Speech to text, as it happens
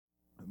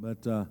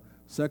But 2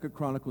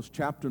 Chronicles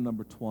chapter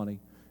number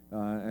 20.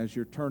 As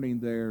you're turning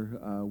there,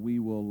 we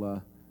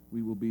will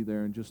be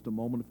there in just a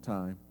moment of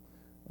time.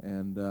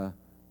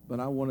 But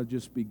I want to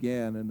just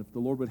begin, and if the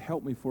Lord would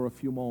help me for a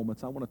few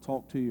moments, I want to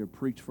talk to you or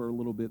preach for a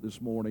little bit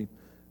this morning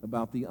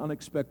about the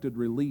unexpected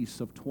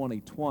release of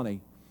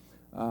 2020.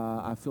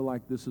 I feel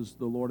like the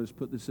Lord has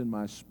put this in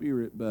my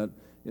spirit, but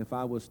if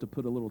I was to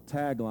put a little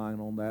tagline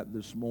on that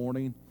this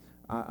morning,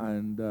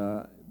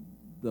 the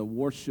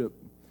worship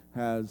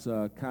has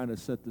kind of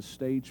set the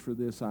stage for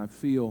this, I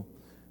feel,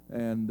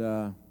 and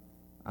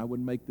I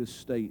would make this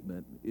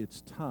statement: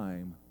 it's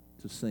time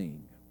to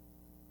sing.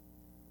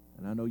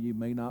 And I know you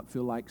may not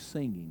feel like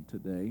singing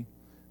today,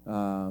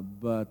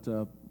 but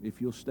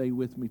if you'll stay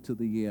with me to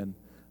the end,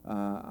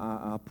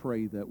 I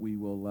pray that we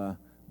will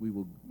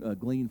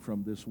glean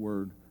from this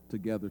word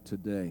together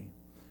today.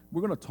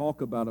 We're going to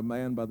talk about a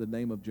man by the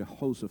name of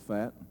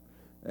Jehoshaphat,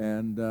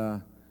 and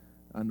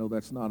I know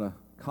that's not a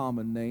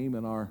common name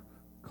in our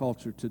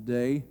culture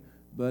today,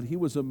 but he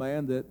was a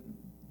man that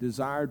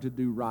desired to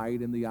do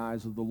right in the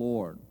eyes of the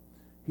Lord.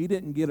 He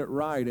didn't get it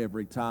right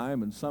every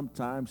time, and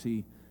sometimes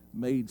he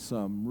made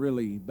some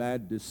really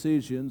bad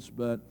decisions,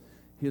 but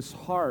his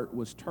heart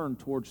was turned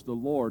towards the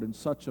Lord in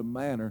such a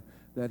manner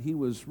that he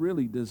was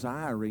really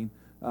desiring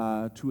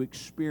to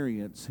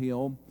experience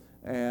Him,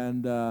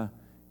 and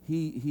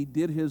he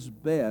did his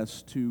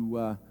best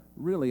to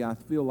really, I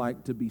feel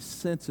like, to be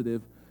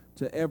sensitive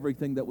to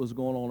everything that was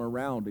going on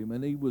around him.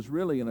 And he was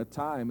really in a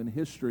time in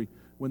history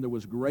when there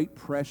was great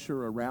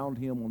pressure around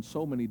him on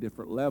so many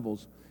different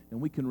levels, and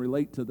we can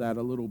relate to that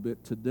a little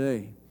bit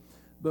today.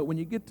 But when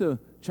you get to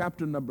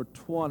chapter number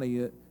 20,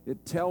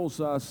 it tells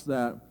us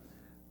that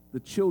the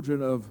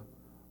children of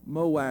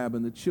Moab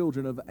and the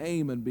children of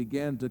Ammon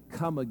began to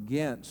come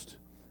against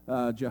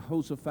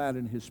Jehoshaphat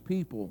and his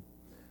people.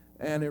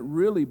 And it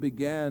really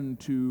began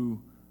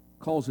to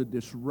cause a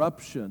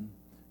disruption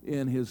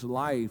in his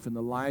life, in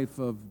the life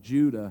of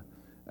Judah.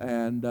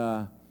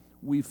 And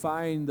we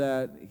find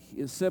that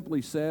it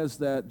simply says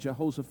that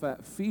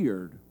Jehoshaphat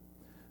feared.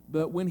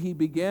 But when he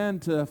began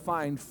to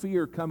find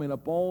fear coming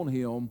upon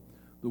him,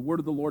 the word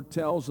of the Lord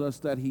tells us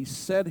that he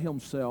set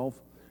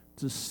himself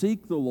to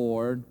seek the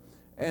Lord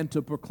and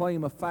to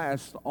proclaim a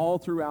fast all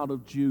throughout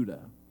of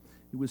Judah.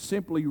 He was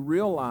simply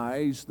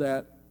realized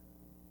that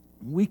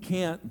we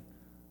can't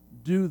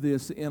do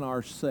this in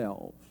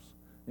ourselves.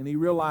 And he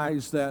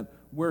realized that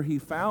where he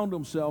found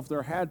himself,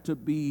 there had to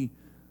be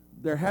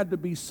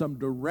some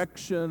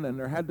direction and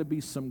there had to be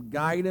some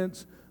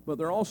guidance, but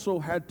there also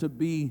had to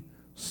be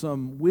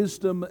some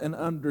wisdom and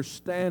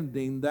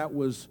understanding that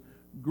was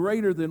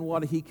greater than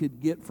what he could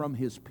get from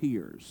his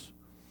peers.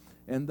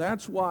 And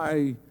that's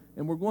why,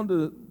 and we're going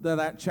to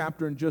that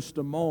chapter in just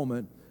a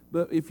moment,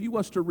 but if you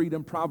was to read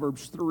in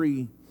Proverbs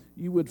 3,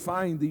 you would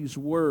find these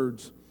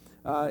words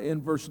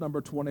in verse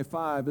number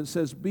 25. It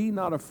says, "Be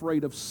not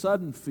afraid of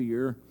sudden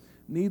fear,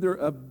 neither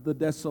of the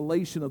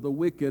desolation of the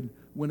wicked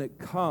when it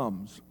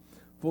comes.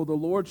 For the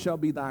Lord shall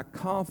be thy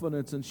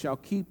confidence and shall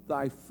keep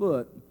thy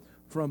foot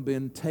from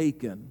being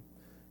taken."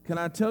 Can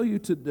I tell you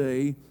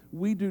today,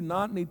 we do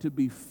not need to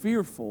be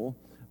fearful,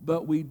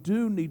 but we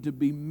do need to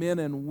be men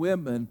and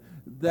women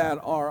that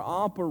are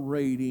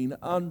operating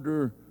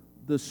under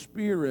the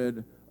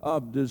spirit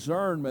of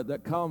discernment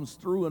that comes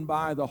through and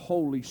by the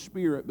Holy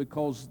Spirit,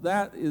 because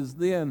that is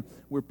then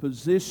we're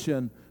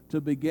positioned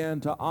to begin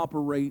to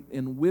operate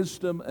in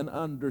wisdom and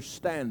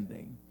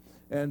understanding.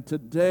 And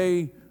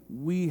today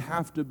we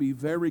have to be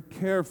very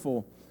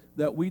careful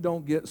that we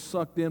don't get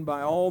sucked in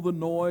by all the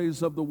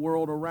noise of the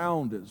world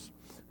around us.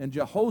 And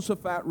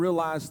Jehoshaphat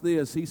realized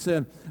this. He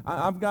said,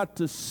 I've got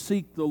to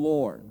seek the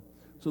Lord.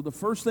 So the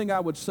first thing I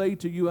would say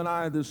to you and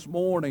I this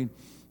morning,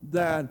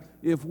 that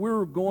if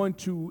we're going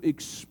to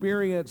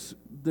experience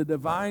the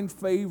divine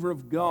favor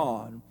of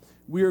God,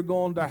 we are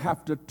going to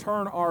have to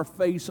turn our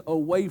face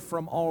away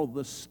from all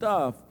the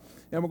stuff,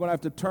 and we're going to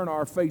have to turn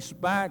our face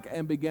back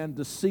and begin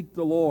to seek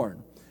the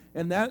Lord.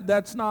 And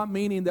that's not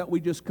meaning that we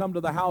just come to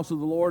the house of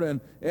the Lord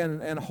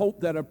and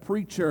hope that a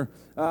preacher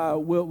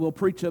will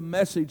preach a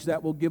message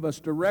that will give us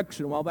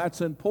direction. Well,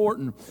 that's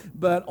important.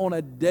 But on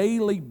a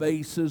daily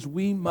basis,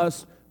 we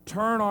must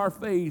turn our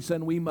face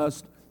and we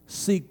must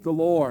seek the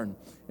Lord.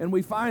 And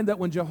we find that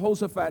when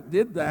Jehoshaphat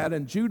did that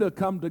and Judah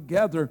come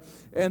together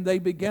and they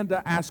began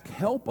to ask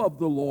help of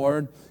the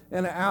Lord,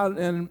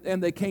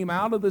 and they came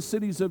out of the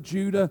cities of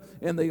Judah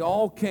and they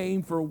all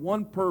came for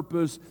one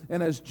purpose.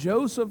 And as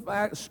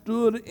Jehoshaphat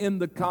stood in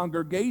the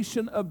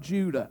congregation of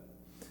Judah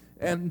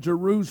and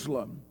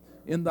Jerusalem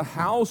in the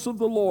house of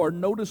the Lord,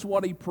 notice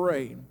what he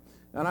prayed.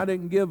 And I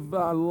didn't give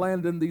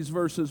Landon these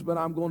verses, but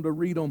I'm going to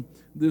read them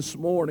this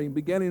morning,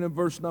 beginning in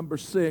verse number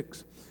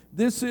 6.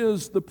 This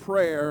is the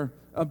prayer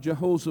of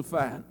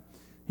Jehoshaphat.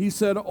 He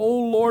said, O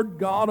Lord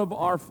God of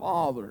our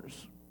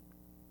fathers,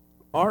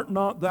 art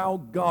not thou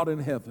God in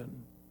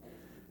heaven?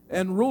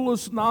 And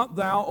rulest not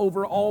thou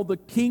over all the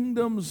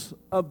kingdoms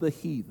of the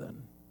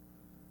heathen?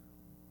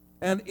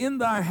 And in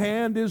thy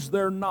hand is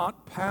there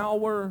not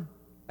power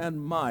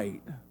and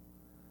might,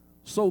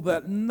 so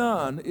that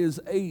none is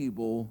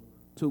able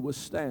to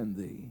withstand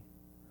thee?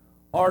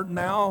 Art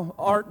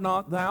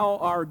not thou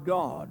our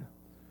God,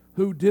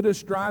 who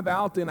didst drive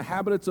out the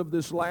inhabitants of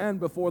this land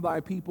before thy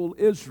people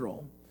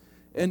Israel,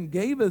 and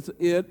gavest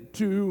it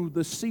to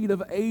the seed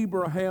of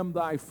Abraham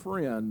thy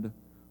friend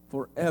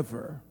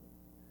forever?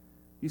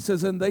 He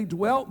says, and they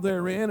dwelt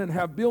therein, and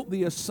have built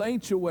thee a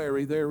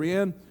sanctuary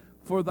therein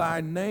for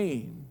thy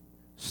name,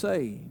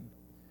 saying,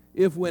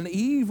 if when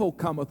evil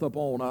cometh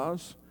upon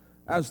us,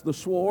 as the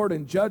sword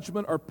and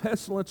judgment or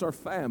pestilence or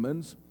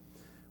famines,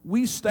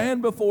 we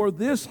stand before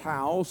this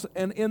house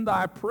and in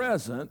thy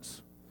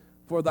presence,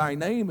 for thy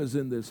name is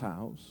in this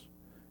house,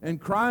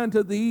 and cry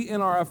unto thee in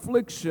our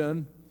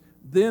affliction,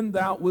 then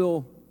thou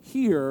wilt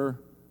hear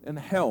and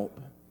help.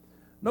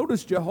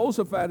 Notice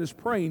Jehoshaphat is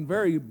praying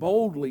very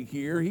boldly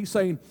here. He's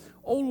saying,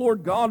 oh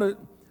Lord God,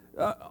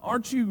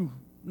 aren't you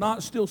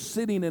not still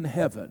sitting in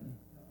heaven?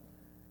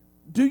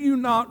 Do you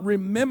not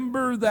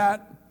remember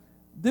that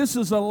this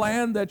is a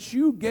land that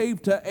you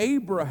gave to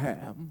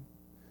Abraham?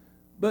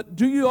 But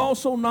do you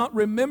also not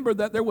remember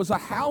that there was a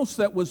house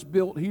that was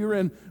built here,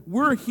 and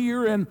we're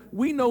here, and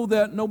we know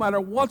that no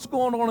matter what's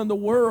going on in the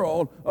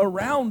world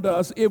around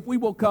us, if we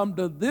will come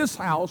to this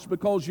house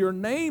because your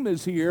name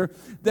is here,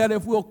 that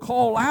if we'll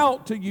call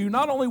out to you,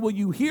 not only will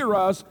you hear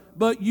us,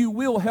 but you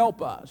will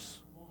help us.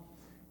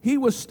 He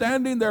was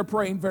standing there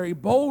praying very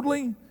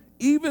boldly,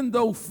 even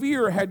though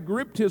fear had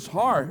gripped his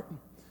heart.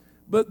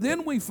 But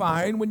then we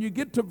find, when you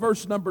get to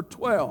verse number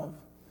 12,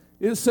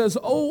 it says,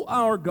 O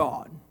our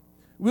God,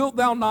 wilt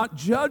thou not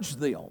judge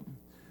them?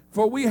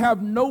 For we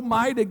have no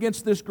might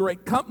against this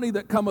great company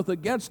that cometh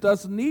against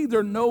us,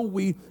 neither know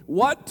we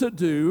what to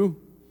do,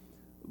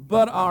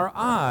 but our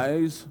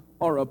eyes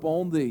are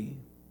upon thee.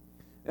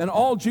 And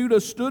all Judah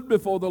stood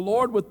before the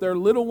Lord with their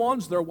little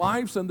ones, their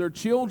wives, and their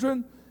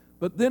children.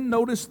 But then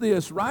notice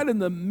this, right in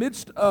the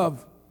midst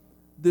of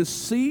this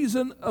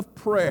season of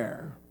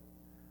prayer,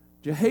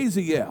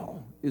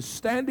 Jehaziel is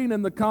standing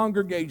in the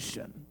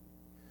congregation,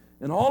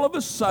 and all of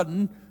a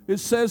sudden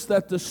it says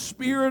that the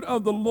Spirit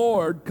of the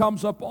Lord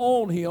comes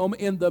upon him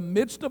in the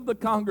midst of the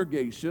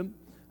congregation.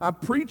 I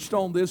preached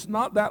on this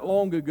not that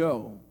long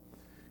ago.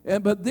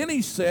 But then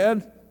he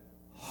said,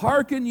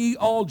 hearken ye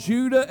all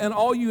Judah and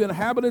all you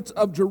inhabitants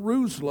of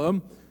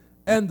Jerusalem,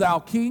 and thou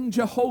King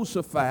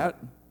Jehoshaphat,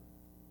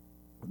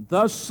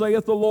 thus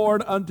saith the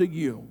Lord unto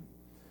you,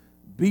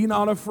 be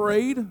not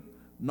afraid,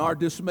 nor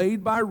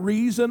dismayed by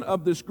reason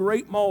of this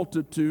great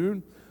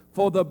multitude,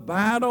 for the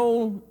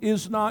battle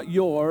is not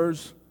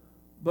yours,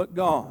 but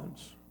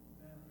God's.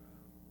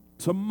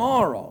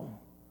 Tomorrow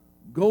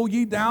go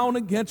ye down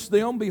against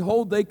them.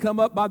 Behold, they come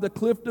up by the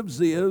cliff of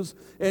Ziz,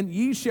 and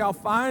ye shall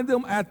find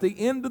them at the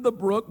end of the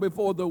brook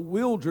before the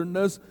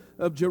wilderness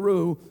of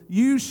Jeru.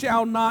 You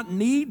shall not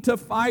need to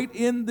fight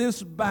in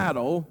this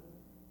battle.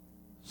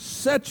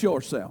 Set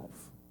yourself.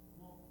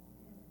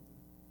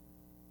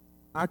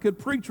 I could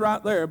preach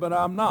right there, but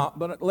I'm not.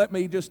 But let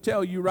me just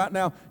tell you right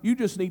now, you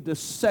just need to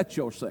set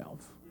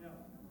yourself.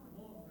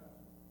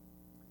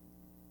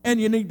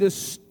 And you need to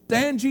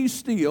stand ye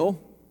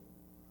still.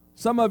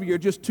 Some of you are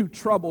just too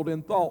troubled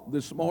in thought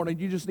this morning.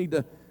 You just need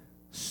to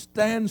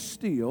stand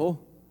still.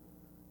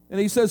 And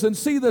he says, and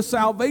see the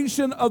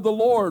salvation of the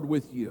Lord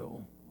with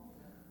you.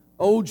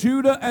 O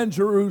Judah and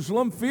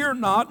Jerusalem, fear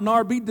not,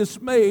 nor be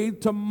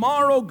dismayed.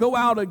 Tomorrow go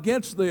out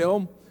against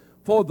them,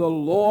 for the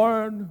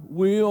Lord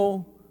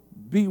will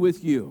be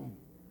with you.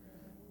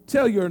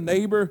 Tell your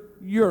neighbor,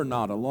 you're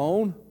not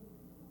alone.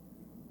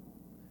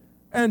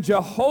 And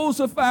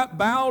Jehoshaphat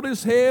bowed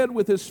his head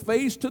with his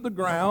face to the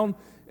ground,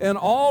 and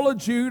all of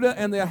Judah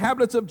and the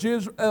inhabitants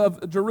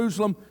of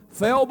Jerusalem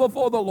fell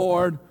before the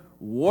Lord,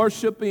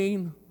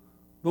 worshiping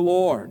the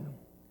Lord.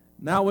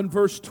 Now in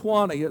verse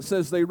 20, it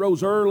says they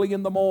rose early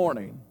in the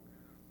morning.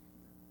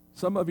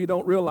 Some of you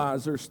don't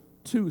realize there's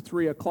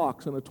 2-3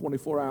 o'clocks in a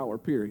 24-hour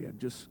period.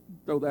 Just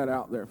throw that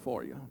out there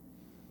for you.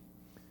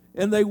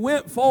 And they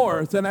went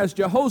forth, and as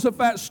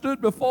Jehoshaphat stood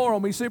before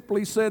them, he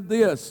simply said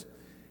this,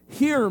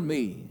 hear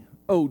me,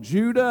 O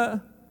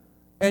Judah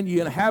and ye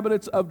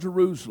inhabitants of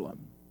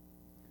Jerusalem.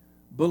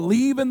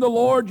 Believe in the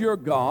Lord your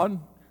God,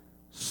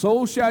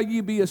 so shall ye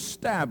be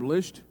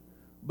established.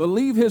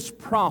 Believe his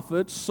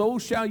prophets, so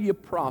shall ye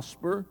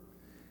prosper.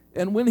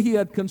 And when he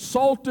had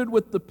consulted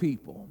with the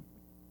people,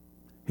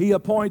 he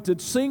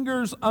appointed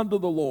singers unto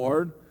the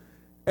Lord,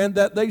 and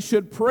that they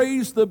should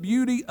praise the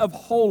beauty of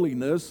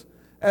holiness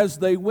as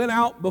they went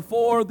out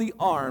before the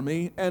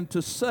army, and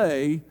to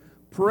say,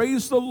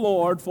 praise the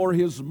Lord, for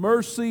his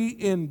mercy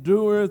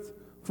endureth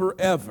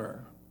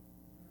forever.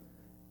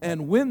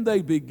 And when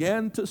they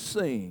began to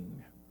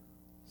sing,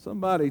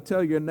 somebody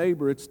tell your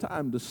neighbor it's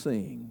time to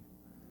sing.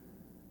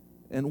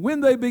 And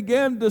when they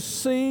began to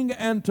sing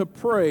and to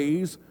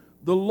praise,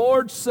 the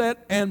Lord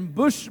set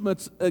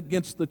ambushments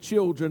against the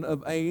children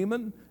of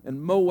Ammon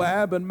and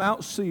Moab and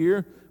Mount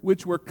Seir,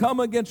 which were come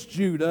against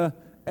Judah,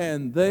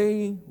 and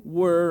they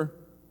were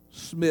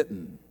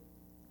smitten.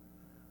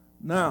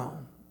 Now,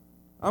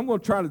 I'm going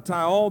to try to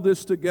tie all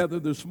this together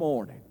this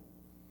morning.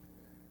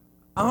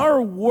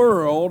 Our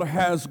world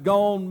has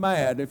gone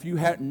mad, if you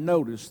hadn't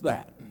noticed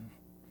that.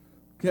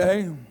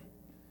 Okay?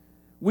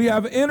 We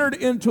have entered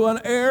into an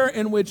era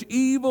in which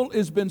evil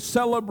has been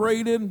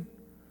celebrated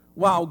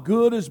while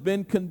good has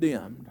been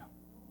condemned.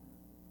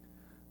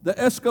 The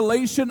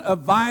escalation of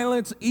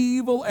violence,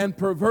 evil, and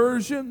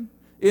perversion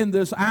in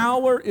this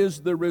hour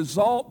is the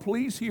result,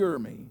 please hear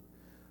me,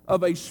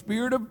 of a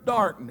spirit of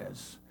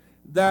darkness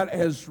that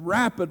is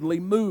rapidly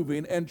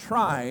moving and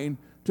trying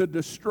to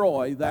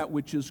destroy that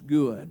which is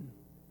good.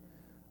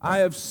 I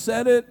have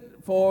said it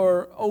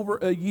for over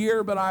a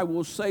year, but I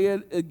will say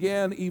it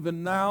again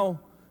even now,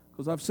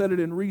 because I've said it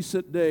in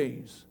recent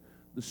days.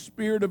 The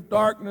spirit of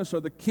darkness, or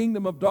the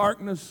kingdom of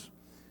darkness,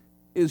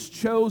 is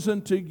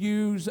chosen to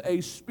use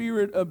a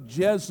spirit of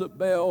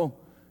Jezebel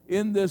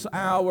in this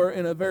hour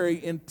in a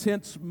very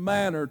intense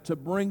manner to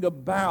bring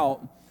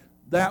about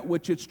that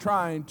which it's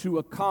trying to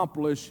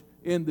accomplish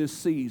in this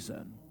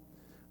season.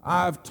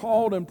 I've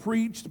taught and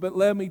preached, but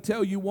let me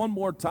tell you one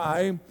more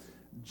time,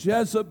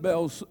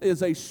 Jezebel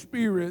is a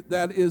spirit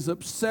that is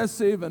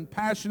obsessive and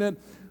passionate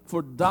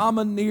for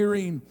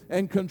domineering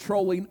and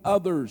controlling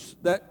others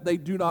that they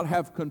do not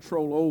have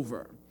control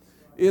over.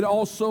 It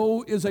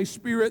also is a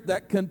spirit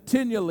that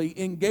continually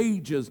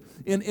engages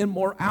in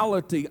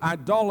immorality,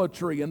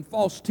 idolatry, and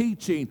false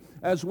teaching,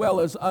 as well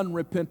as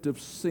unrepentant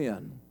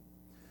sin.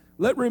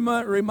 Let me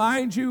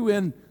remind you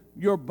in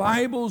your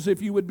Bibles,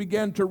 if you would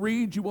begin to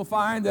read, you will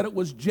find that it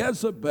was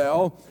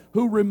Jezebel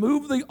who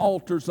removed the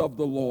altars of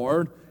the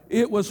Lord.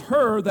 It was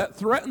her that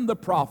threatened the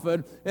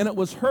prophet, and it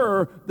was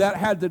her that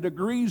had the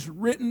decrees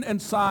written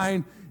and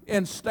signed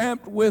and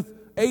stamped with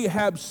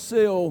Ahab's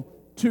seal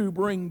to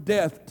bring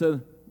death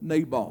to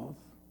Naboth.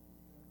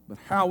 But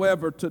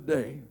however,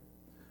 today,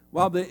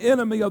 while the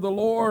enemy of the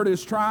Lord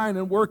is trying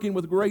and working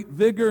with great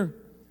vigor,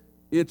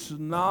 it's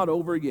not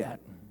over yet.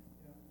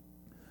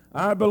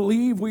 I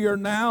believe we are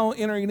now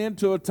entering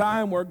into a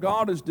time where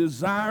God is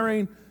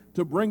desiring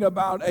to bring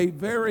about a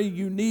very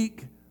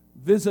unique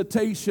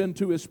visitation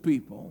to his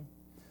people.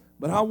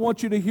 But I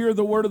want you to hear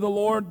the word of the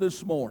Lord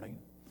this morning.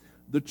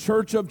 The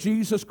church of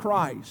Jesus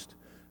Christ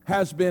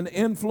has been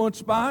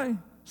influenced by,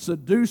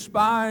 seduced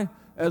by,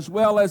 as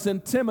well as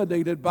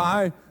intimidated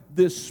by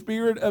this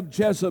spirit of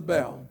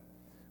Jezebel,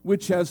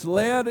 which has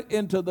led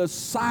into the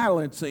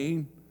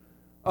silencing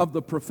of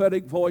the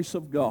prophetic voice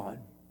of God.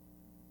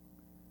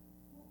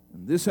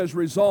 And this has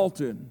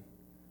resulted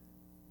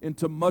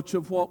into much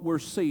of what we're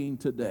seeing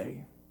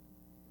today.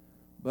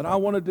 But I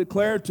want to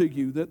declare to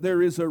you that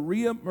there is a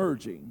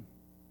reemerging,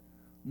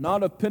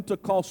 not a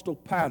Pentecostal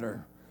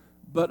pattern,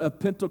 but a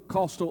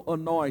Pentecostal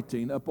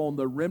anointing upon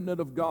the remnant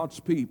of God's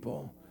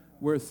people,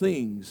 where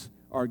things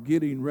are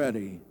getting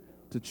ready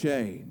to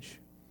change.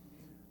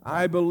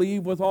 I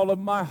believe with all of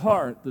my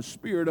heart the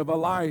spirit of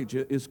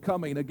Elijah is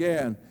coming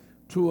again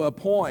to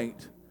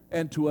appoint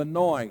and to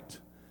anoint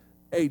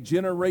a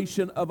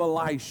generation of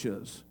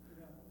Elishas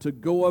to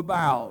go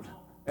about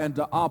and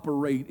to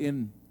operate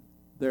in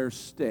their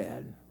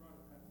stead.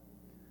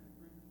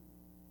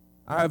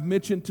 I have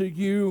mentioned to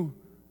you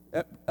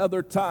at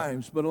other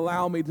times, but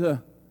allow me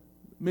to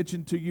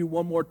mention to you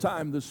one more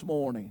time this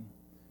morning.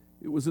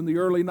 It was in the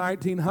early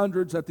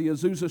 1900s at the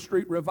Azusa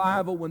Street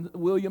Revival when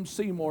William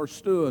Seymour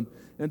stood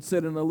and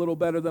said, in a little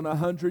better than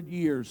 100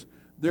 years,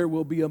 there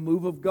will be a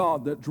move of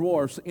God that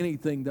dwarfs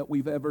anything that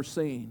we've ever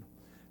seen.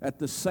 At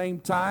the same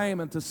time,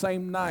 at the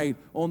same night,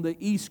 on the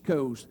East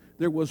Coast,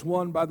 there was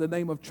one by the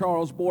name of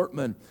Charles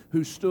Bortman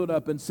who stood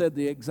up and said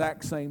the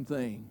exact same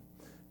thing.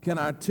 Can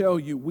I tell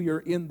you, we are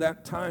in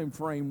that time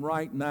frame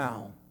right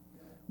now.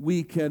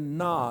 We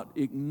cannot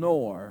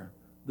ignore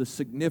the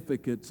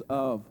significance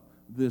of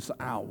this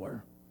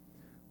hour.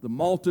 The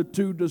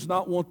multitude does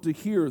not want to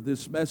hear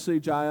this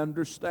message. I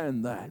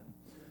understand that.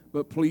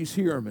 But please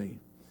hear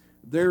me.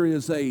 There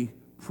is a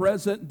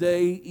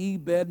present-day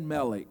Ebed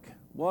Melech,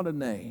 what a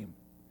name,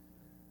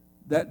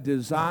 that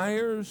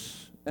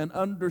desires and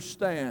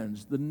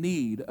understands the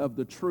need of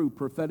the true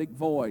prophetic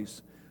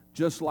voice,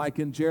 just like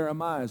in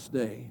Jeremiah's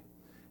day.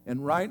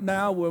 And right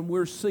now, when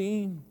we're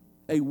seeing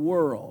a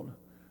world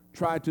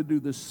try to do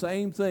the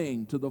same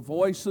thing to the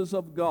voices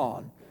of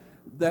God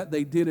that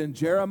they did in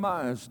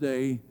Jeremiah's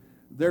day,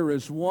 there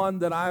is one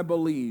that I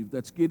believe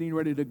that's getting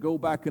ready to go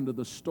back into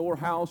the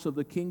storehouse of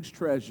the king's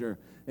treasure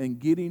and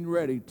getting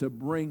ready to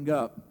bring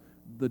up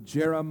the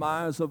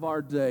Jeremiahs of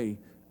our day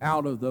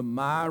out of the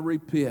miry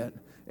pit,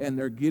 and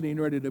they're getting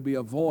ready to be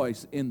a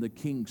voice in the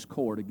king's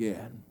court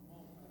again.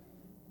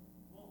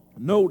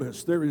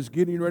 Notice there is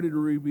getting ready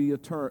to be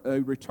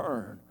a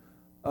return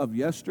of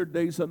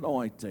yesterday's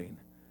anointing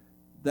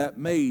that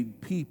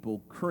made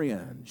people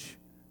cringe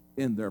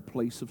in their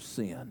place of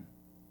sin.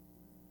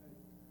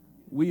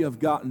 We have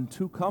gotten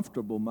too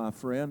comfortable, my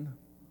friend.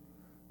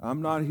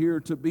 I'm not here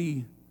to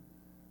be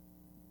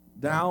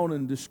down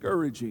and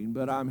discouraging,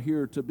 but I'm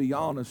here to be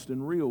honest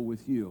and real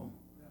with you.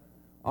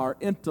 Our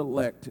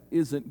intellect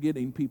isn't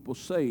getting people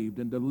saved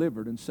and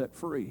delivered and set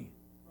free.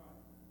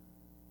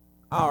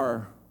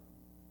 Our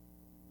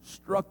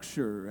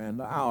structure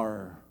and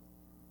our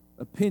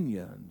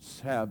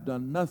opinions have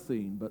done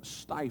nothing but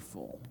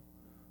stifle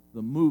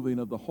the moving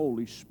of the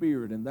Holy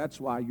Spirit, and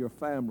that's why your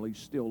family's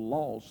still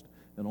lost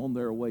and on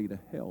their way to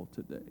hell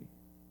today.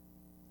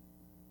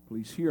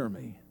 Please hear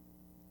me.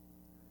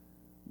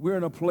 We're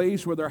in a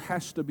place where there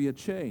has to be a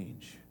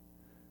change.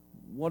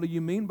 What do you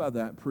mean by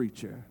that,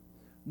 preacher?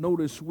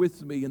 Notice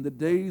with me, in the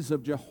days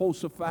of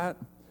Jehoshaphat,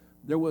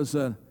 there was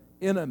an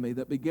enemy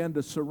that began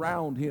to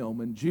surround him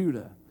in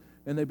Judah.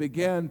 And they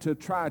began to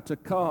try to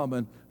come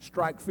and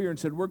strike fear and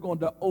said, we're going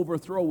to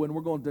overthrow and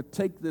we're going to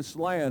take this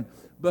land.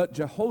 But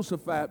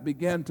Jehoshaphat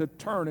began to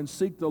turn and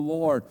seek the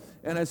Lord.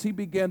 And as he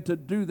began to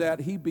do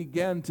that, he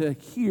began to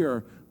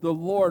hear the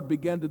Lord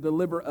began to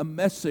deliver a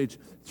message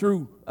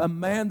through a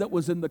man that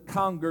was in the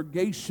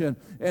congregation.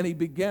 And he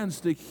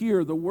begins to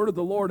hear the word of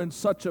the Lord in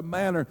such a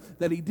manner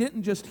that he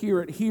didn't just hear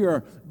it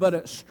here, but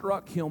it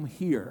struck him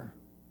here.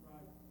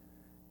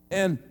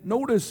 And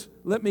notice,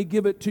 let me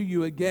give it to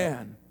you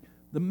again.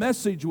 The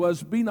message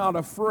was, be not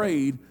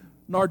afraid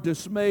nor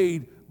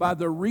dismayed by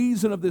the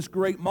reason of this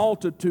great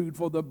multitude,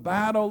 for the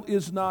battle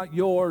is not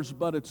yours,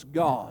 but it's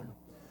God.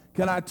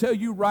 Can I tell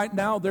you right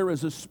now, there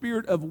is a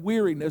spirit of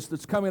weariness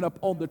that's coming up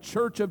on the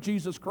Church of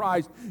Jesus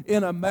Christ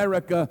in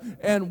America,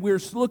 and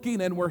we're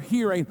looking and we're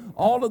hearing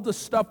all of the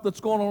stuff that's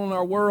going on in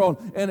our world,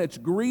 and it's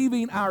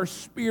grieving our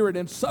spirit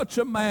in such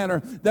a manner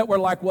that we're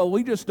like, well,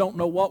 we just don't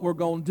know what we're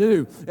going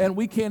to do, and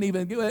we can't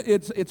even do it.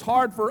 It's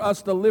hard for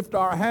us to lift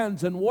our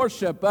hands and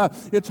worship.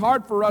 It's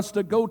hard for us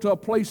to go to a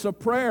place of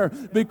prayer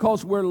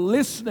because we're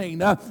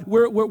listening.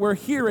 We're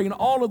hearing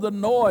all of the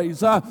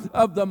noise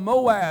of the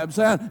Moabs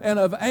and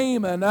of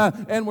Ammon.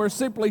 And we're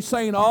simply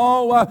saying,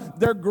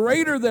 they're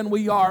greater than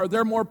we are.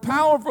 They're more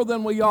powerful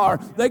than we are.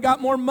 They got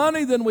more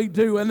money than we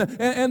do.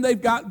 And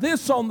they've got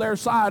this on their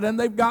side. And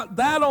they've got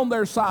that on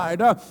their side.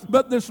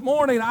 But this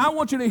morning, I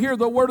want you to hear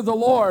the word of the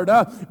Lord.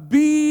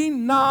 Be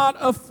not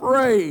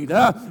afraid,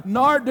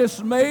 nor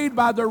dismayed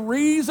by the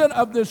reason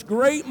of this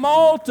great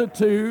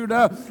multitude,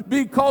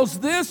 because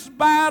this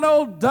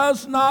battle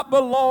does not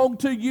belong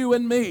to you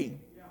and me.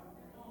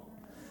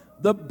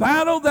 The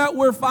battle that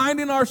we're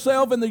finding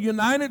ourselves in the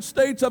United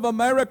States of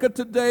America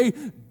today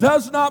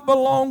does not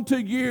belong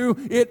to you.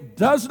 It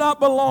does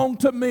not belong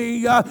to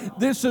me.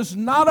 This is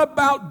not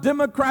about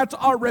Democrats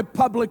or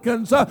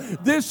Republicans.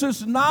 This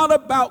is not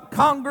about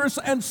Congress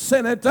and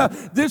Senate.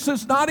 This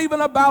is not even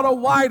about a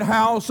White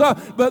House.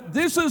 But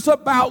this is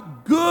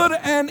about good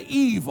and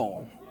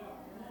evil.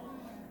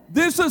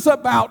 This is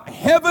about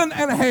heaven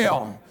and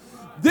hell.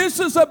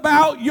 This is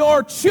about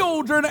your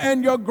children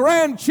and your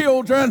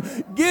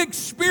grandchildren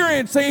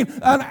experiencing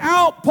an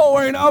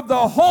outpouring of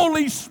the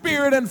Holy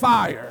Spirit and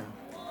fire.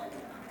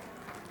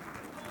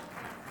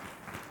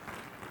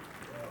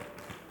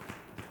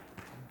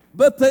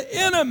 But the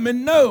enemy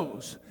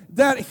knows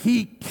that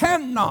he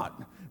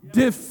cannot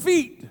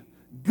defeat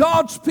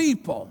God's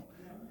people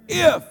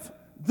if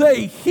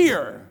they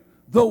hear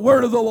the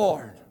word of the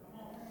Lord.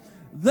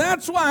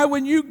 That's why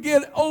when you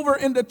get over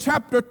into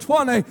chapter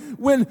 20,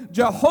 when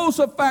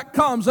Jehoshaphat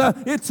comes,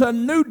 it's a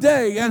new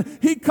day, and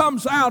he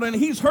comes out and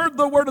he's heard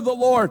the word of the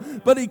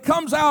Lord, but he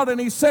comes out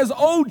and he says,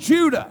 "O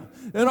Judah,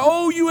 and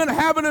O you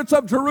inhabitants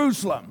of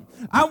Jerusalem,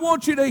 I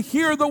want you to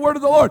hear the word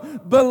of the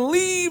Lord.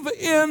 Believe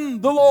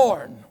in the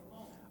Lord."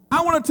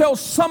 I want to tell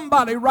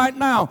somebody right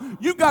now,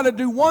 you got to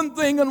do one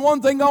thing and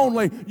one thing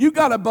only. You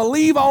got to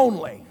believe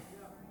only.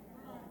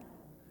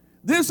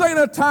 This ain't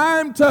a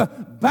time to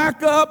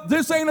back up.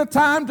 This ain't a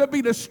time to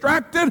be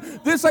distracted.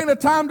 This ain't a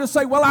time to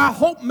say, well, I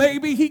hope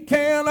maybe he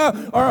can,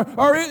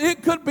 or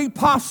it could be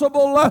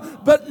possible.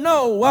 But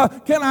no,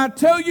 can I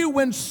tell you,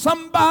 when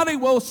somebody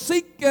will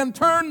seek and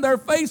turn their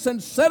face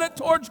and set it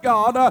towards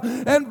God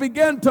and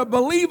begin to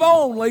believe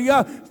only,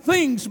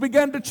 things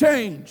begin to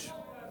change.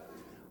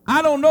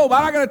 I don't know,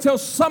 but I got to tell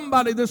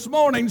somebody this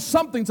morning,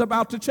 something's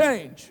about to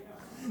change.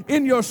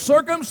 In your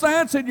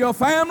circumstance, in your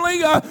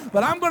family,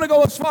 but I'm going to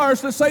go as far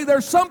as to say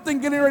there's something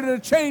getting ready to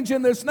change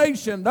in this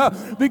nation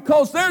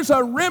because there's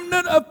a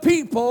remnant of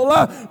people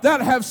that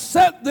have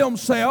set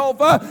themselves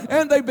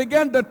and they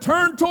begin to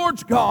turn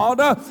towards God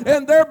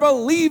and they're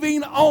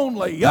believing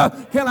only.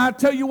 Can I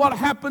tell you what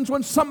happens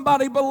when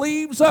somebody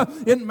believes?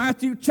 In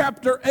Matthew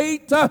chapter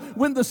 8,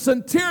 when the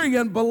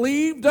centurion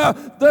believed,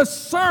 the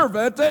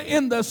servant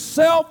in the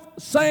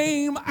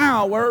same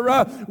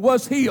hour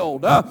was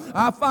healed.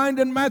 I find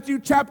in Matthew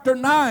chapter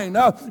 9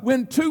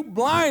 when two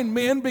blind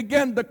men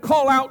began to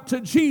call out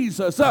to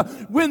Jesus,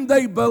 when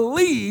they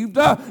believed,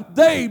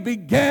 they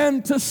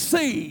began to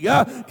see.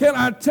 Can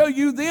I tell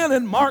you then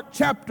in Mark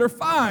chapter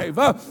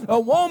 5, a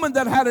woman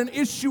that had an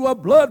issue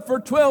of blood for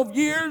 12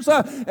 years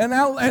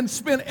and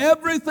spent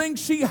everything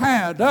she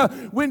had,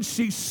 when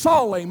she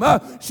saw him,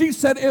 she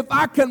said, if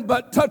I can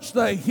but touch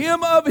the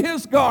hem of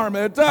his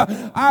garment,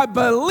 I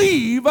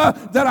believe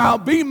that I'll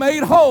be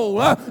made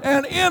whole.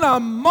 And in a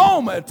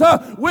moment,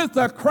 with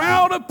a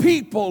crowd of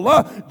people,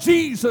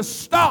 Jesus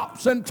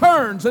stops and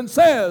turns and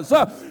says,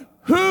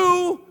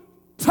 who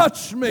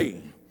touched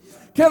me?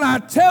 Can I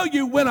tell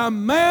you, when a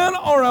man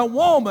or a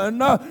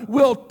woman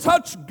will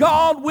touch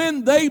God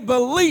when they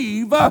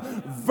believe,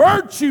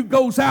 virtue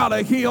goes out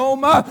of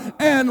him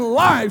and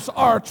lives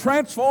are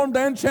transformed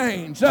and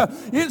changed.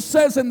 It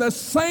says in the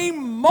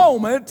same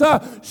moment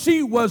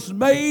she was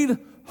made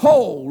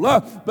whole.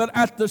 But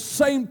at the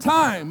same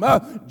time,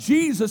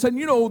 Jesus, and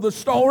you know the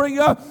story,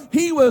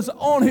 he was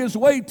on his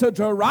way to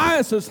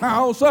Jairus'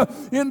 house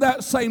in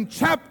that same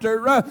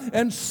chapter,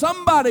 and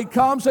somebody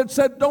comes and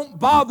said, don't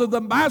bother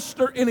the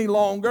master any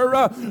longer.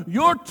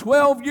 Your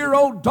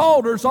 12-year-old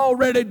daughter's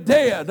already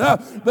dead.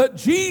 But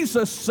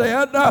Jesus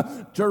said,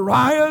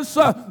 Jairus,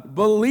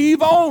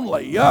 believe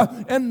only.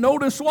 And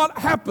notice what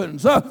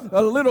happens.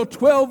 A little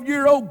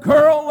 12-year-old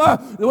girl,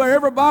 where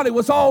everybody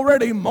was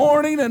already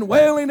mourning and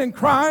wailing and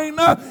crying,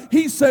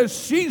 he says,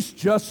 she's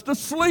just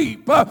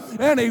asleep.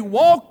 And he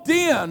walked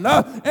in,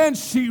 and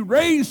she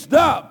raised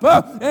up,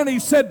 and he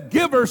said,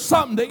 give her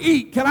something to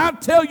eat. Can I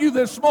tell you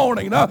this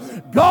morning,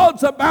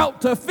 God's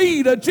about to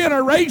feed a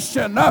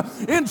generation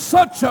in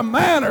such a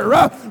manner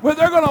where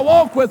they're going to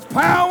walk with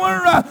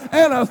power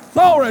and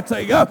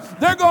authority.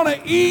 They're going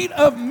to eat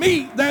of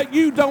meat that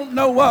you don't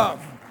know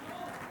of.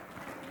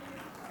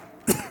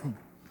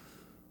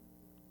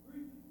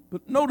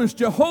 But notice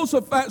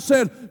Jehoshaphat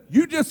said,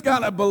 you just got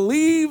to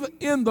believe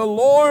in the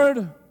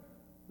Lord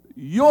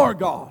your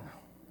God.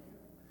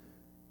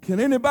 Can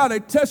anybody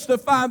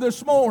testify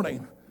this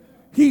morning?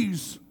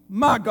 He's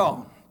my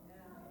God.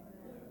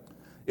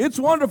 It's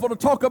wonderful to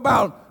talk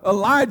about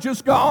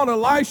Elijah's God,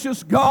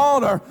 Elisha's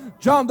God, or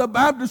John the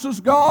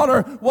Baptist's God,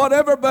 or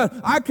whatever, but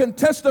I can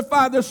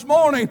testify this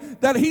morning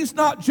that he's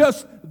not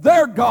just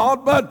their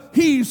God, but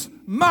he's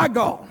my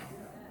God.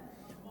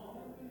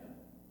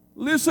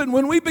 Listen,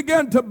 when we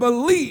began to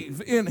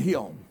believe in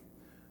him,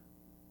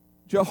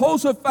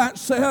 Jehoshaphat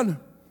said,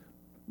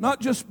 not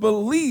just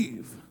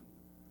believe,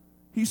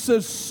 he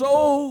says,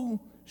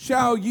 so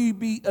shall ye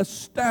be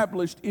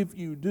established if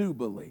you do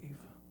believe.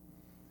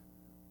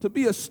 To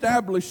be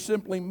established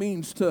simply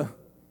means to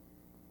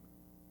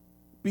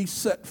be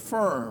set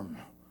firm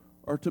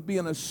or to be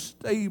in a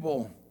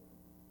stable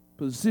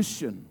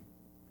position.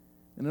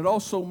 And it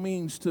also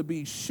means to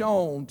be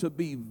shown to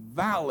be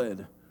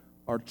valid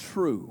or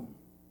true.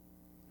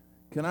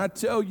 Can I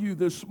tell you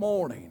this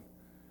morning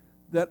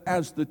that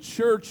as the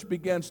church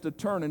begins to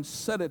turn and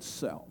set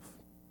itself,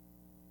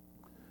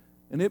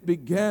 and it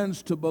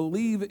begins to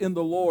believe in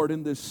the Lord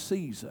in this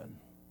season,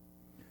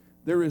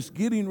 there is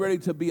getting ready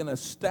to be an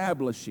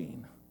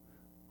establishing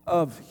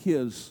of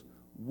his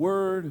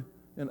word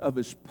and of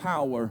his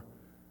power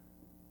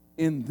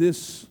in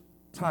this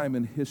time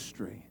in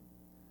history.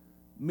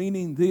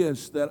 Meaning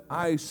this, that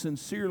I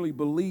sincerely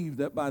believe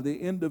that by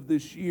the end of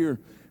this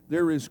year,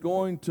 there is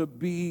going to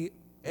be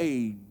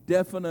a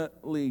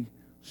definitely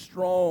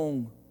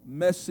strong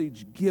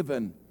message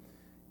given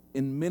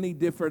in many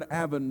different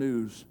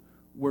avenues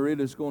where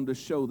it is going to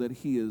show that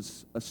he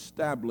is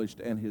established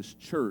and his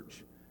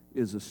church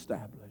is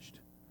established.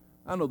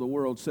 I know the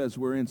world says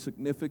we're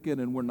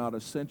insignificant and we're not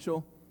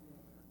essential.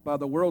 By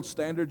the world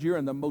standards, you're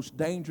in the most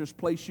dangerous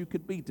place you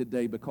could be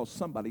today because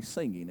somebody's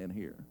singing in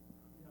here.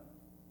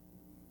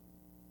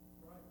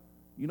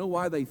 You know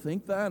why they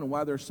think that and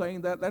why they're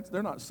saying that?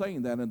 They're not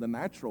saying that in the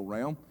natural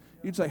realm.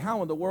 You'd say,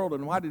 how in the world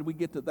and why did we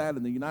get to that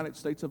in the United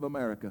States of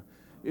America?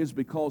 Is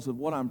because of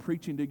what I'm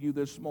preaching to you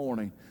this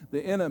morning.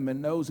 The enemy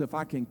knows if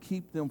I can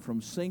keep them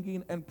from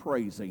singing and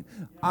praising,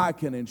 I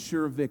can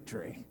ensure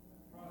victory.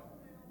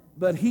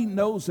 But he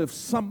knows if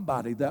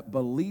somebody that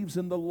believes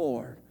in the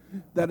Lord,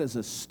 that is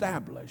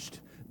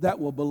established, that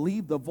will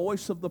believe the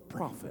voice of the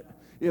prophet,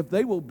 if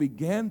they will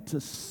begin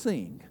to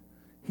sing,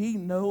 he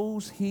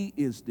knows he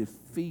is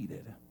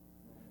defeated.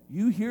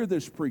 You hear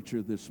this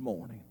preacher this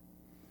morning.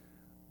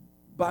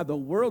 By the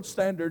world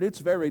standard, it's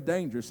very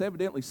dangerous.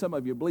 Evidently, some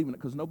of you believe in it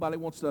because nobody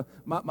wants to.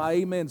 My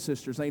amen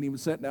sisters ain't even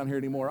sitting down here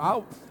anymore.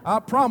 I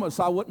promise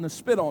I wouldn't have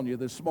spit on you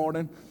this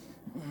morning.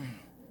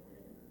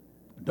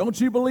 Don't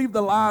you believe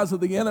the lies of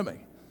the enemy?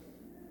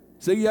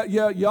 See,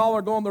 y'all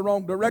are going the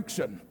wrong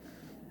direction.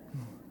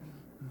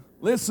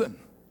 Listen.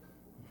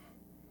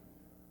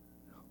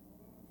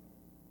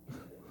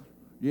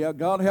 Yeah,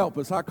 God help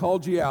us. I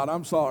called you out.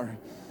 I'm sorry.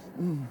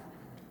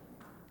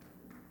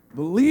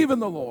 Believe in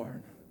the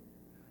Lord,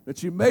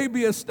 that you may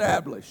be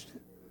established.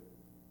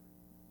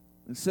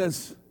 It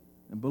says,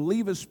 and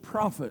believe his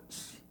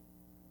prophets,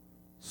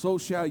 so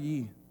shall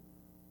ye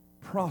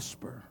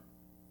prosper.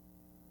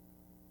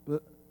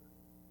 But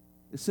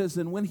it says,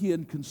 and when he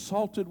had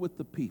consulted with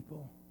the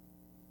people,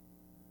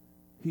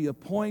 he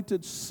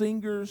appointed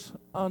singers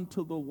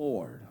unto the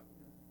Lord,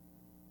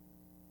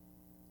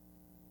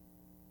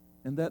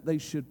 and that they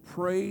should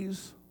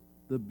praise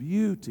the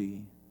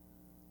beauty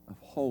of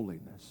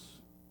holiness.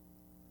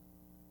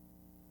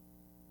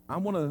 I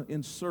want to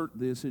insert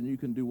this, and you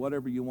can do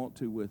whatever you want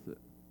to with it.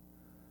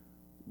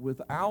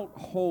 Without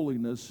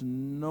holiness,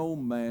 no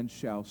man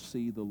shall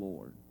see the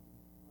Lord.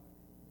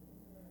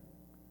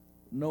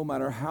 No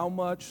matter how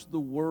much the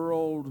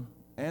world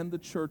and the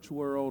church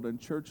world and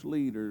church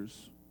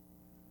leaders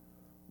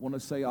want to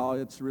say, oh,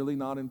 it's really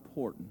not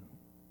important.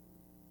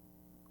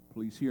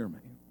 Please hear me.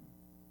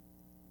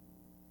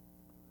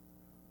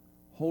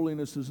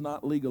 Holiness is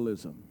not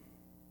legalism,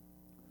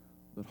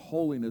 but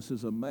holiness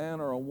is a man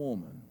or a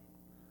woman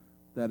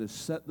that has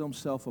set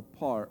themselves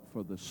apart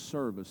for the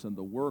service and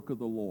the work of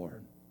the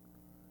Lord.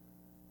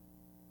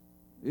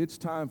 It's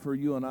time for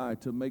you and I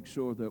to make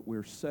sure that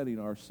we're setting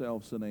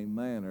ourselves in a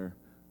manner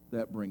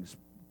that brings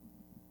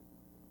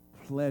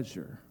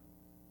pleasure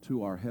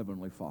to our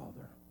Heavenly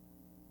Father.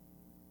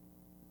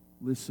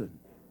 Listen,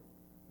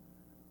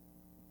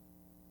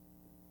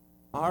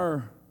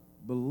 our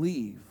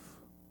belief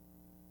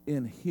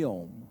in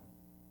Him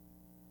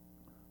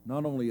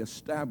not only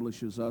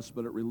establishes us,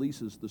 but it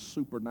releases the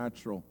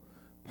supernatural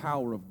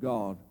power of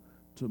God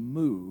to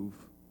move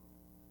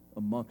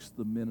amongst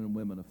the men and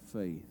women of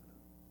faith.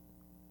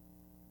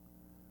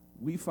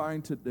 We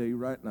find today,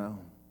 right now,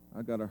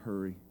 I got to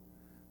hurry.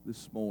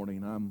 This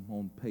morning, I'm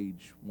on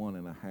page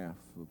 1.5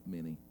 of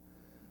many.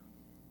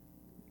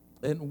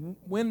 And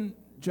when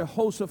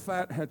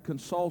Jehoshaphat had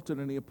consulted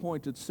and he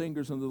appointed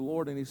singers unto the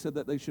Lord, and he said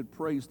that they should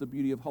praise the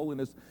beauty of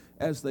holiness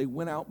as they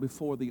went out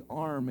before the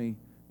army,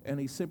 and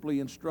he simply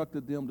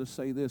instructed them to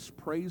say this: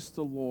 praise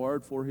the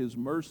Lord, for his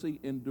mercy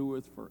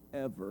endureth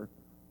forever.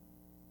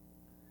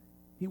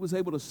 He was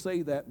able to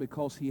say that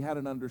because he had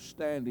an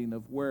understanding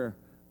of where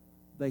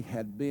they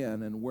had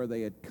been and where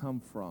they had come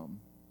from.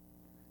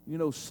 You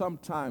know,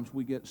 sometimes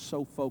we get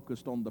so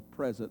focused on the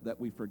present that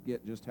we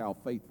forget just how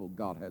faithful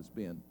God has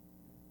been.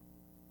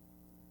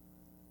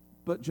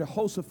 But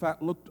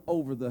Jehoshaphat looked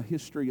over the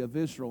history of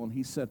Israel and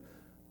he said,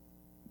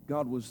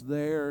 God was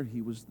there,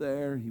 he was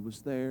there, he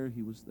was there,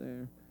 he was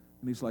there.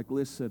 And he's like,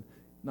 listen,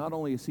 not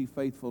only is he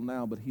faithful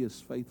now, but he is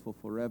faithful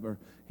forever.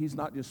 He's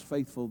not just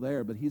faithful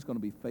there, but he's going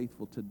to be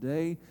faithful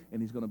today,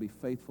 and he's going to be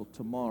faithful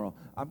tomorrow.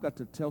 I've got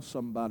to tell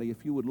somebody,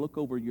 if you would look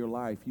over your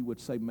life, you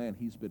would say, man,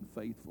 he's been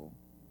faithful.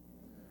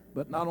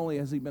 But not only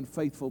has he been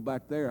faithful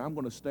back there, I'm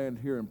going to stand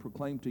here and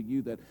proclaim to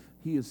you that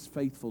he is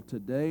faithful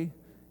today,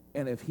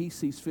 and if he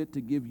sees fit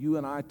to give you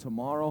and I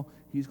tomorrow,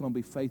 he's going to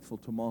be faithful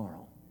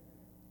tomorrow.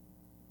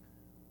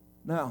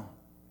 Now,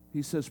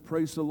 he says,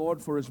 praise the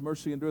Lord, for his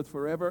mercy endureth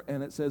forever.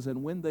 And it says,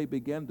 and when they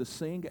began to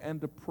sing and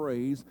to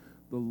praise,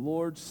 the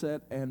Lord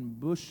set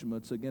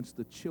ambushments against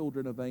the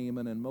children of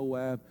Ammon and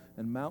Moab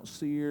and Mount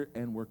Seir,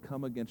 and were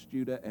come against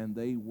Judah, and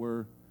they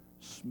were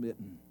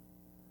smitten.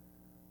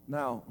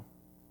 Now,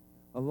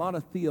 a lot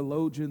of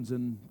theologians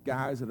and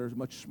guys that are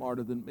much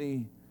smarter than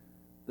me,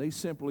 they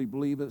simply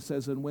believe it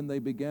says, and when they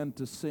began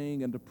to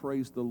sing and to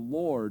praise, the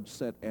Lord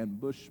set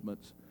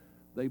ambushments.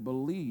 They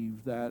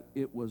believe that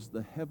it was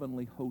the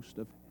heavenly host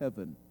of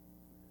heaven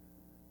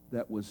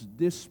that was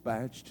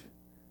dispatched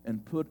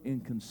and put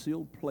in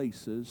concealed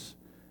places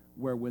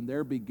where when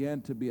there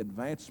began to be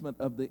advancement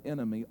of the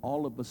enemy,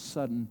 all of a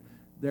sudden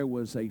there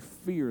was a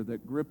fear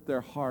that gripped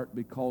their heart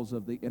because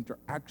of the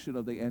interaction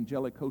of the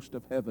angelic host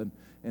of heaven,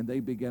 and they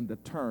began to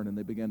turn and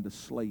they began to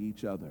slay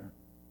each other.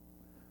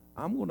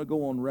 I'm going to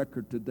go on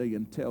record today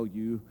and tell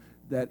you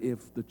that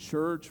if the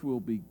church will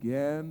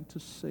begin to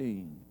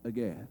sing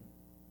again,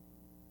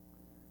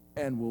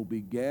 and will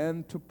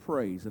begin to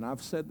praise. And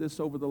I've said this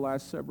over the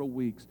last several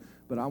weeks,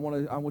 but I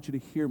want you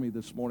to hear me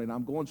this morning.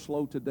 I'm going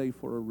slow today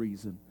for a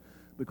reason,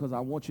 because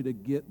I want you to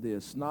get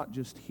this, not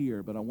just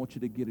here, but I want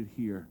you to get it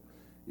here,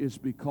 is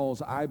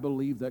because I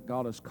believe that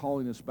God is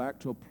calling us back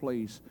to a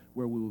place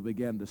where we will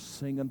begin to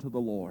sing unto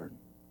the Lord.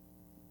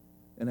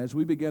 And as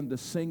we begin to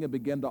sing and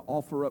begin to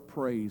offer up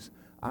praise,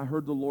 I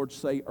heard the Lord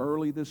say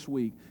early this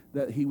week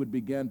that he would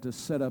begin to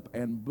set up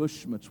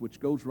ambushments, which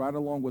goes right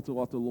along with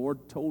what the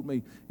Lord told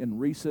me in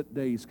recent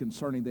days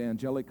concerning the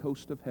angelic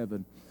host of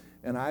heaven.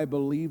 And I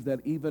believe that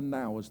even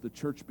now, as the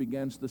church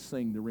begins to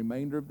sing the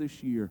remainder of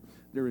this year,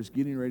 there is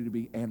getting ready to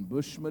be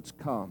ambushments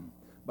come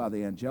by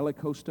the angelic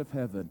host of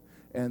heaven.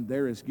 And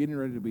there is getting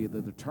ready to be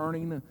the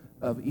turning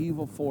of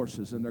evil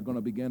forces, and they're going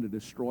to begin to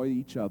destroy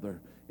each other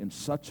in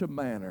such a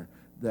manner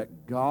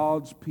that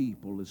God's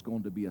people is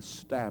going to be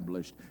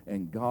established,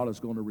 and God is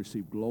going to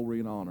receive glory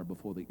and honor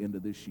before the end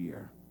of this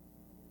year.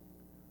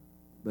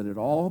 But it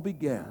all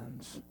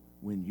begins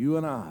when you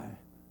and I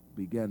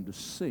begin to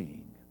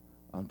sing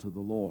unto the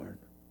Lord.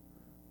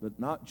 But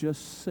not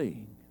just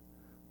sing,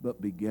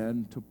 but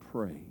begin to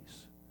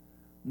praise.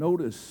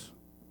 Notice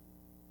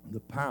the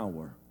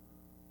power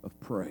of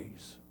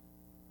praise.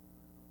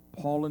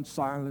 Paul and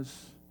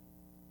Silas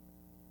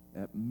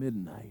at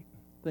midnight.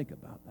 Think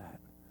about that.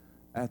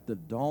 At the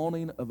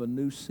dawning of a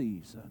new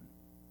season,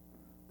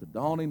 the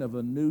dawning of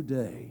a new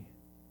day,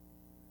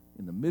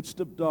 in the midst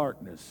of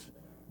darkness,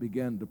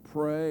 began to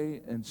pray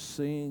and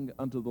sing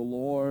unto the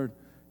Lord,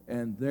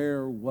 and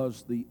there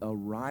was the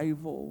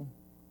arrival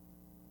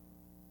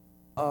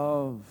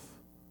of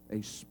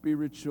a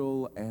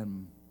spiritual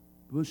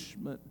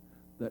ambushment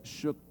that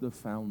shook the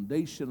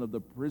foundation of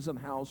the prison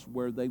house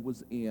where they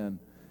was in.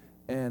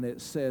 And it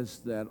says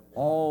that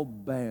all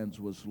bands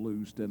was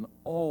loosed and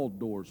all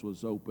doors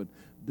was open.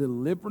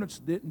 Deliverance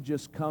didn't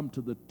just come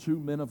to the two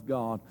men of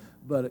God,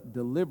 but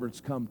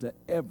deliverance come to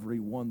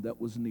everyone that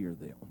was near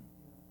them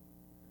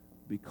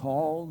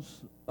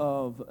because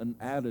of an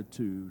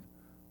attitude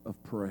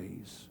of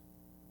praise.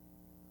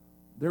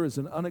 There is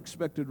an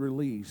unexpected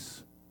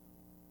release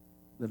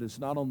that is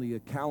not on the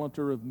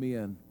calendar of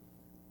men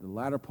the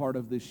latter part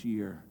of this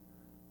year,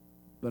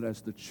 but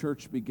as the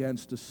church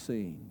begins to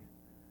sing,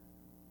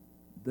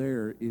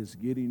 there is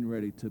getting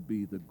ready to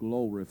be the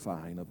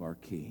glorifying of our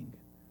King.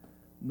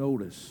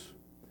 Notice,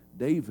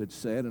 David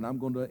said, and I'm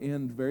going to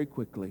end very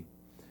quickly.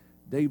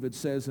 David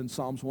says in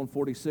Psalms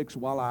 146,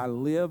 while I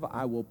live,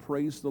 I will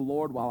praise the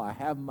Lord. While I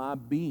have my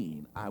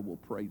being, I will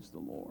praise the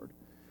Lord.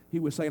 He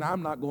was saying,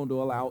 I'm not going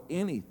to allow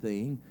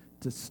anything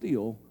to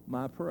steal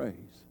my praise.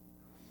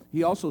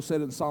 He also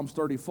said in Psalms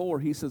 34,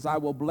 he says, I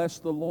will bless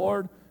the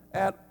Lord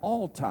at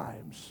all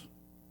times.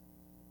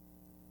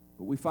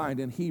 But we find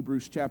in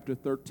Hebrews chapter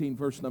 13,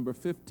 verse number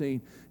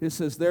 15, it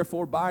says,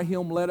 therefore by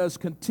him let us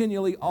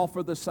continually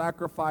offer the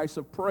sacrifice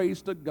of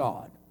praise to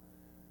God.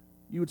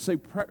 You would say,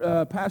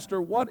 Pastor,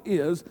 what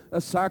is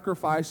a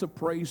sacrifice of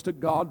praise to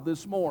God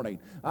this morning?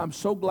 I'm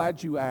so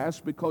glad you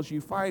asked, because you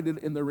find it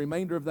in the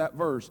remainder of that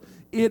verse.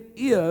 It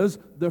is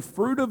the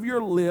fruit of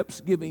your lips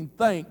giving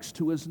thanks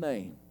to his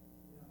name.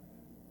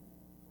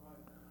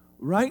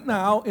 Right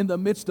now, in the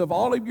midst of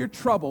all of your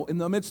trouble, in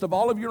the midst of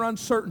all of your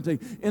uncertainty,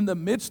 in the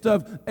midst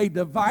of a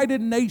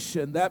divided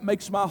nation, that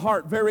makes my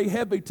heart very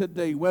heavy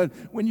today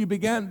when you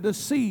begin to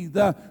see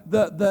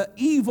the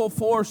evil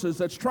forces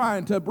that's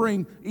trying to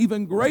bring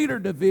even greater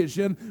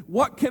division.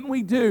 What can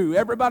we do?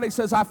 Everybody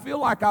says, I feel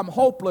like I'm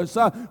hopeless.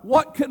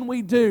 What can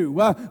we do?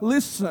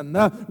 Listen,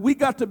 we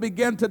got to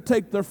begin to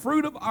take the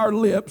fruit of our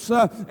lips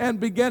and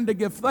begin to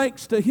give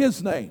thanks to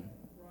his name.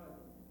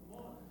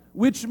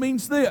 Which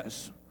means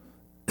this.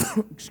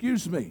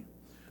 Excuse me.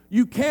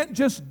 You can't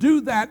just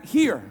do that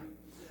here.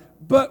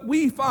 But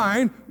we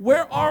find,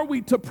 where are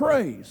we to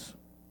praise?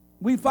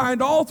 We find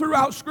all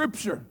throughout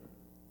Scripture.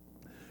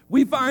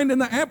 We find in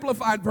the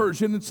Amplified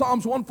Version in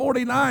Psalms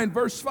 149,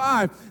 verse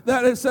 5,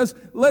 that it says,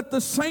 let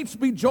the saints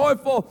be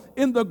joyful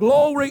in the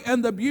glory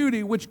and the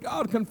beauty which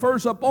God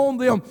confers upon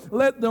them.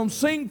 Let them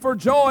sing for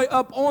joy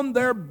up on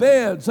their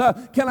beds.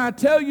 Can I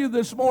tell you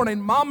this morning,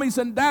 mommies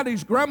and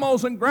daddies,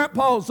 grandmas and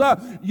grandpas,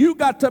 you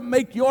got to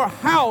make your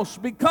house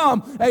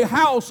become a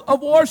house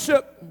of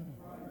worship.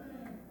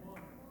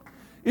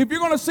 If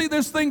you're going to see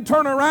this thing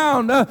turn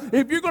around,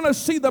 if you're going to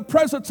see the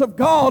presence of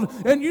God,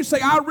 and you say,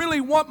 I really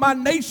want my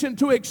nation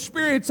to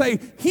experience a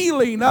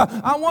healing,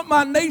 I want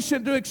my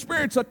nation to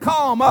experience a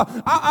calm,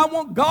 I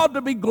want God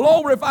to be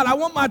glorified, I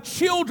want my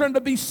children to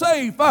be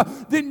safe,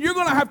 then you're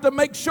going to have to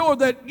make sure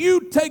that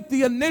you take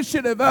the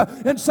initiative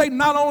and say,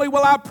 not only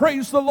will I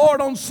praise the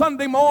Lord on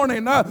Sunday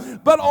morning,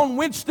 but on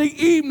Wednesday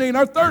evening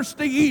or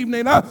Thursday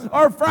evening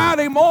or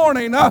Friday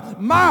morning,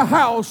 my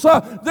house,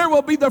 there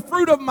will be the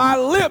fruit of my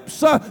lips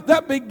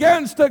that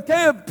begins to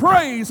give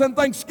praise and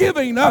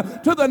thanksgiving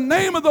to the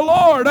name of the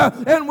Lord.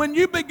 And when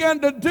you begin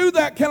to do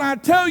that, can I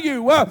tell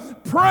you,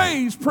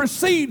 praise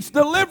precedes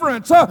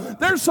deliverance.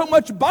 There's so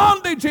much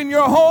bondage in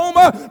your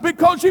home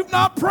because you've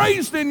not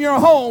praised in your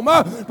home.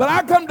 But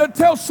I come to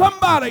tell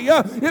somebody,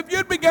 if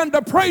you'd begin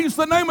to praise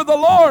the name of the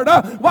Lord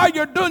while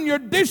you're doing your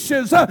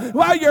dishes,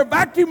 while you're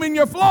vacuuming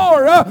your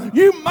floor,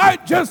 you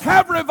might just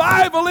have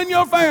revival in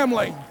your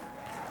family.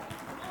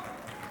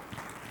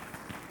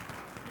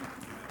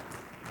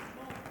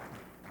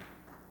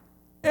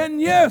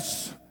 And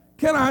yes,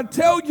 can I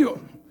tell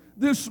you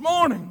this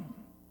morning,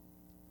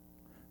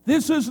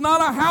 this is not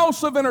a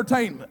house of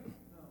entertainment.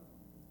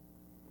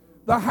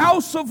 The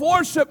house of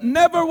worship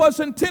never was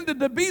intended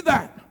to be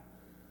that.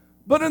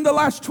 But in the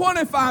last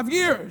 25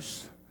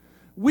 years,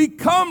 we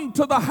come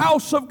to the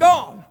house of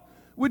God,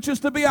 which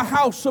is to be a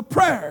house of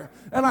prayer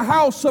and a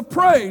house of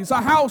praise, a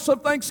house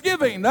of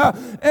thanksgiving,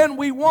 and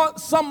we want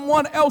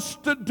someone else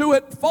to do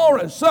it for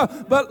us.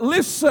 But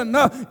listen,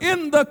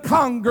 in the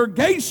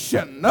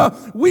congregation,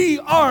 we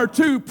are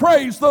to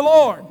praise the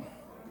Lord.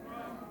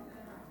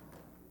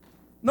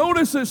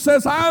 Notice it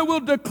says, I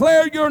will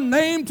declare your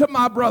name to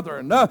my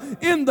brethren.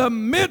 In the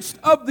midst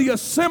of the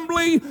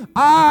assembly,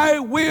 I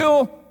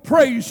will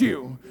praise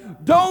you.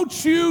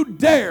 Don't you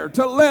dare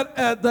to let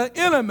the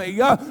enemy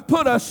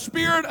put a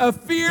spirit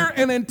of fear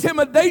and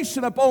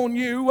intimidation upon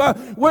you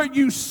where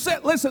you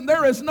sit. Listen,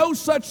 there is no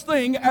such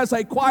thing as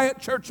a quiet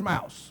church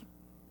mouse.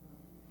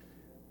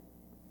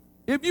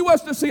 If you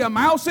was to see a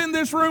mouse in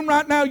this room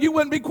right now, you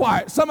wouldn't be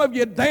quiet. Some of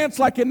you dance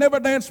like you never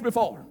danced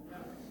before.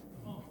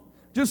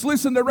 Just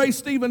listen to Ray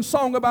Stevens'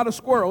 song about a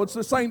squirrel. It's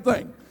the same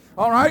thing.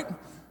 All right?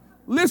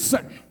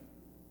 Listen.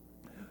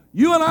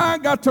 You and I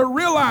got to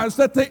realize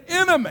that the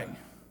enemy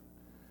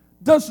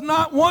does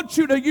not want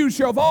you to use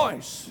your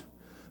voice,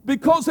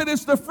 because it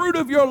is the fruit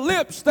of your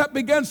lips that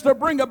begins to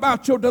bring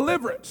about your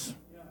deliverance.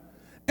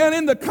 And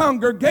in the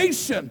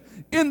congregation,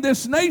 in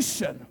this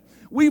nation,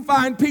 we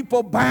find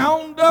people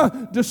bound,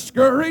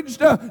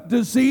 discouraged,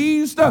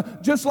 diseased,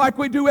 just like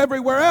we do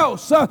everywhere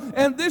else.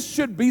 And this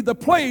should be the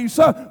place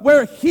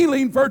where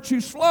healing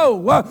virtues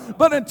flow.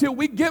 But until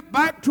we get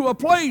back to a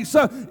place,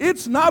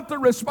 it's not the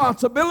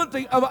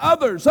responsibility of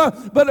others.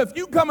 But if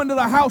you come into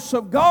the house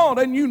of God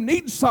and you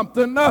need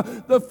something,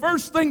 the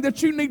first thing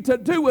that you need to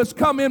do is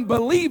come in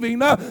believing.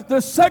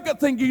 The second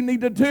thing you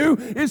need to do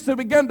is to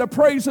begin to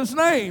praise His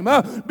name.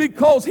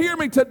 Because, hear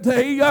me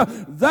today,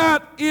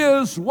 that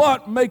is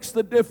what makes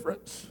the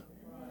difference.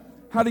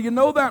 How do you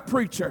know that,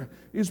 preacher?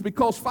 is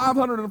because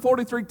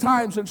 543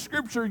 times in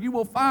Scripture you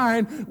will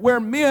find where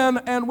men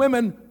and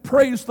women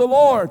praised the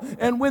Lord.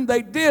 And when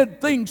they did,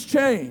 things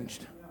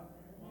changed.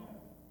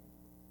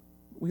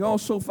 We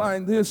also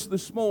find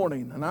this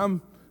morning,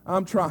 and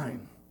I'm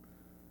trying.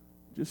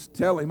 Just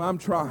tell him I'm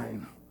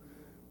trying.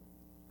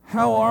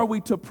 How are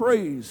we to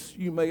praise,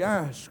 you may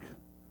ask?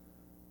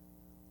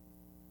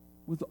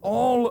 With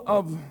all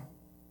of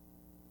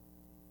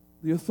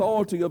the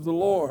authority of the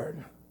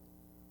Lord.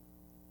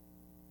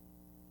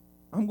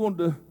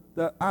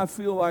 That I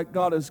feel like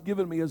God has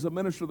given me as a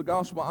minister of the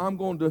gospel, I'm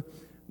going to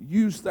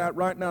use that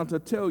right now to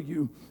tell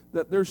you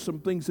that there's some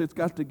things that's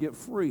got to get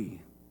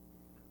free.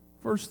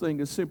 First thing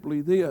is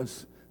simply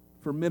this,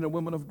 for men and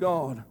women of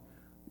God,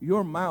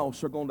 your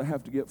mouths are going to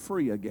have to get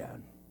free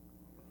again.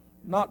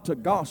 Not to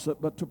gossip,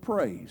 but to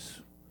praise.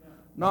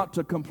 Not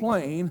to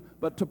complain,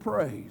 but to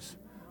praise.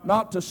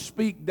 Not to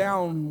speak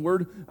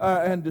downward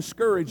and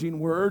discouraging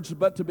words,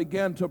 but to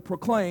begin to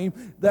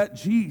proclaim that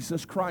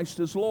Jesus Christ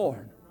is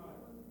Lord.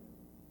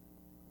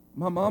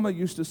 My mama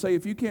used to say,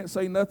 if you can't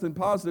say nothing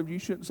positive, you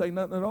shouldn't say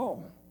nothing at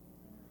all.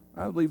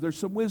 I believe there's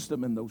some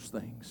wisdom in those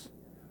things.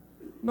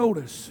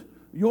 Notice,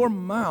 your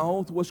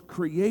mouth was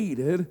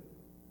created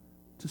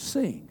to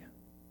sing.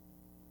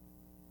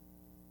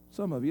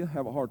 Some of you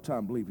have a hard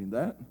time believing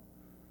that.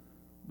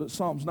 But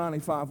Psalms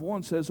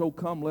 95:1 says, "Oh,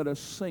 come, let us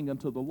sing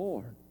unto the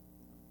Lord."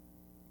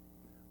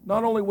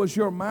 Not only was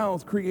your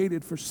mouth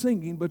created for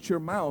singing, but your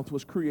mouth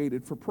was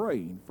created for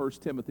praying.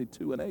 1 Timothy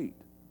 2:8.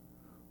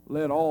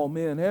 Let all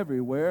men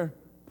everywhere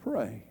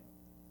pray.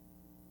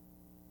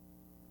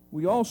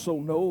 We also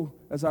know,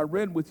 as I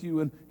read with you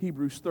in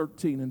Hebrews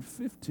 13 and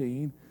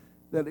 15,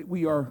 that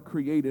we are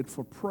created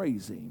for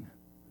praising,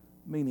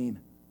 meaning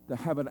to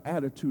have an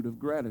attitude of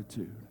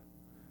gratitude.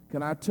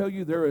 Can I tell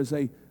you, there is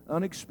an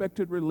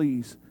unexpected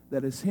release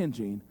that is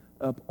hinging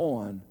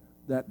upon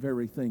that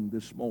very thing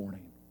this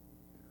morning.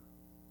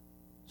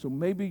 So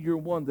maybe you're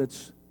one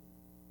that's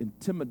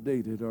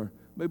intimidated, or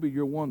maybe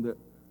you're one that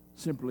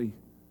simply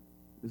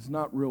is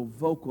not real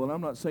vocal. And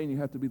I'm not saying you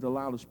have to be the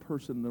loudest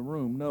person in the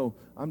room. No,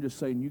 I'm just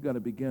saying you got to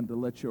begin to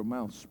let your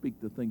mouth speak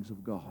the things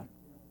of God.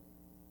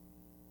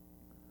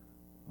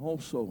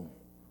 Also,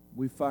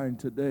 we find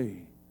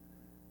today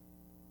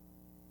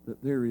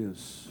that there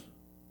is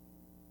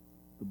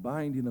the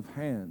binding of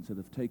hands that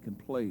have taken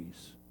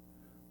place.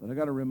 But I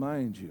got to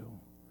remind you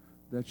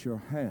that your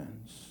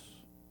hands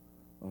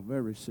are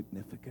very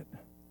significant.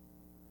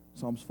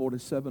 Psalms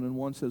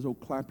 47:1 says, "Oh,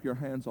 clap your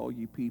hands, all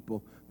ye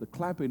people." The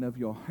clapping of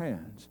your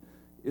hands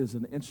is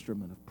an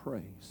instrument of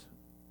praise.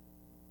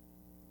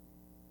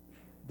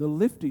 The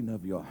lifting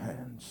of your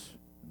hands.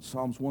 In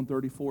Psalms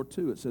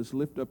 134:2, it says,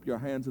 "Lift up your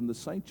hands in the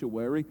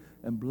sanctuary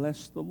and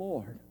bless the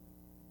Lord."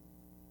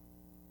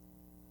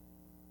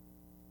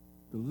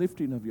 The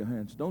lifting of your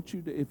hands. Don't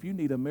you, if you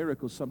need a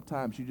miracle,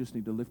 sometimes you just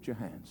need to lift your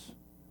hands.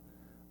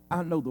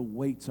 I know the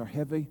weights are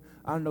heavy.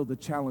 I know the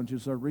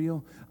challenges are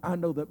real. I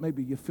know that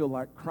maybe you feel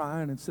like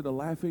crying instead of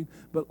laughing.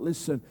 But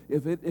listen,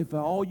 if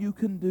all you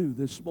can do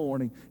this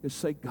morning is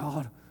say,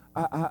 "God,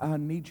 I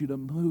need you to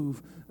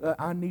move.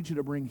 I need you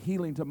to bring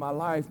healing to my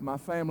life, my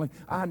family.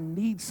 I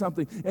need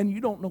something." And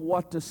you don't know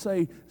what to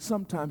say.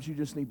 Sometimes you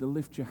just need to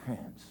lift your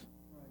hands.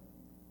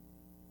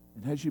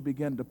 And as you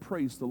begin to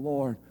praise the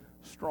Lord,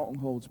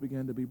 strongholds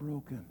begin to be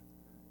broken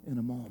in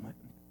a moment.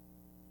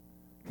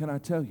 Can I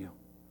tell you?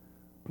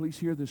 Please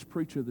hear this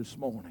preacher this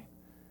morning.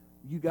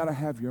 You got to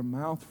have your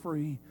mouth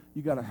free.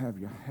 You got to have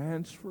your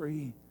hands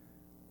free.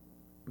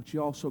 But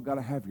you also got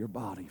to have your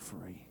body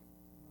free.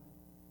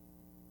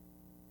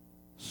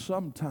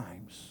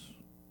 Sometimes,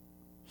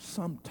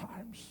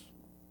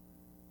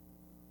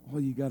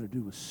 all you got to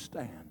do is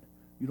stand.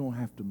 You don't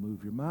have to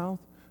move your mouth.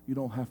 You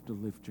don't have to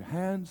lift your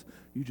hands.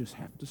 You just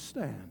have to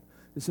stand.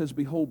 It says,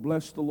 "Behold,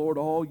 bless the Lord,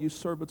 all you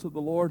servants of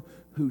the Lord,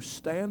 who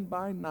stand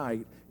by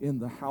night in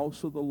the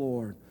house of the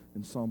Lord."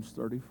 In Psalms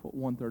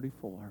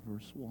 134,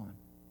 verse 1.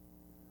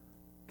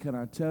 Can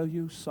I tell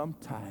you,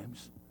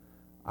 sometimes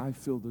I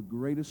feel the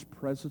greatest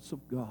presence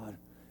of God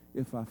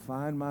if I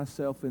find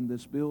myself in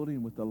this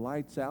building with the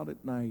lights out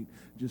at night,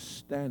 just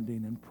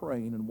standing and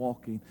praying and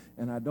walking,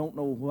 and I don't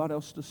know what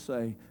else to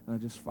say, and I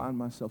just find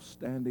myself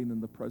standing in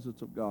the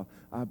presence of God.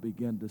 I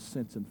begin to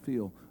sense and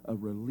feel a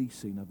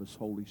releasing of His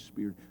Holy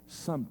Spirit.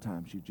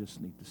 Sometimes you just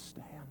need to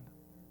stand.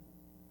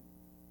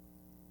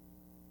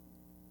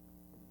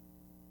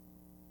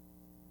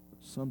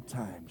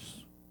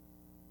 Sometimes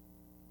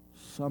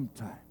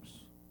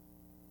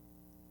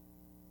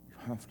you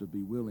have to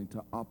be willing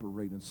to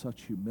operate in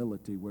such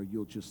humility where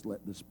you'll just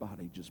let this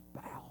body just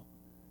bow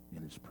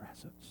in His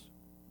presence.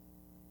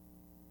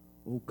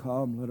 Oh,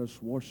 come, let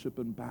us worship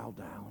and bow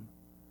down.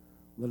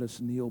 Let us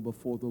kneel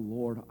before the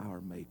Lord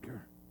our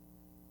Maker.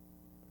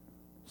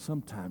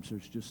 Sometimes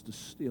there's just a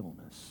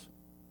stillness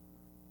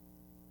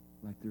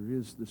like there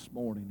is this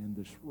morning in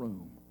this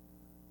room.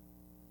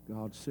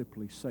 God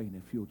simply saying,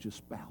 if you'll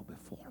just bow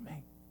before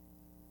me,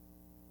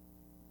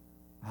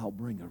 I'll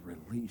bring a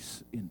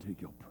release into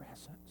your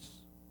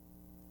presence.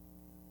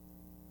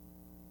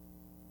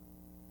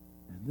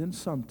 And then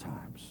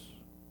sometimes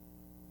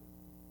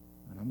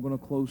I'm going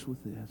to close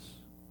with this.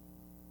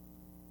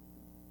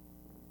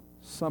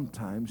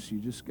 Sometimes you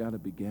just got to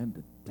begin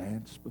to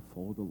dance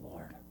before the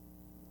Lord.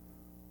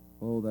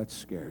 Oh, that's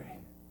scary.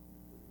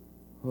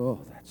 Oh,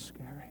 that's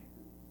scary.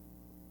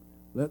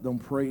 Let them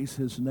praise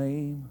His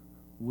name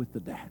with the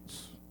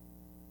dance.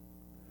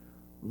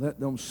 Let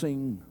them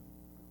sing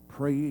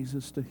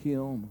praises to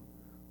Him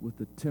with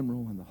the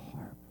timbrel and the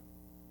harp.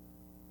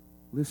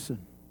 Listen,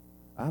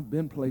 I've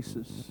been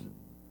places.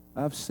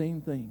 I've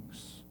seen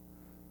things.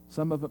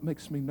 Some of it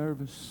makes me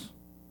nervous.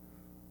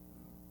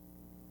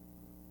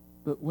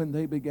 But when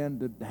they began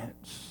to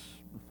dance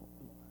before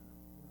the Lord,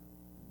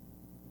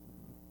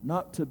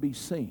 not to be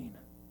seen,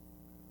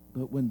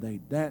 but when they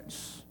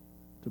dance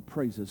to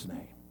praise His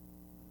name,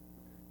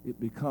 it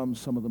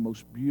becomes some of the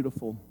most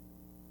beautiful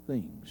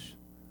things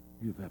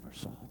you've ever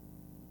saw.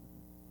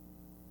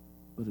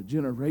 But a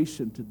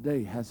generation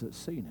today hasn't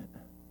seen it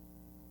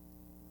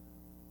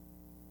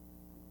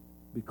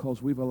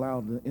because we've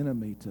allowed the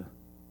enemy to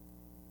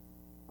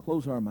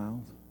close our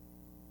mouth,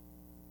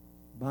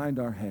 bind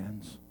our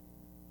hands,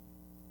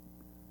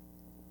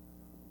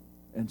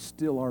 and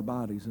still our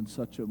bodies in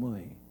such a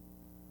way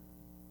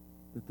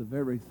that the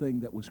very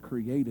thing that was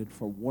created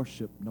for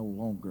worship no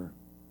longer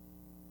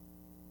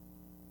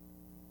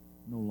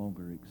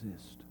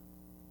exist.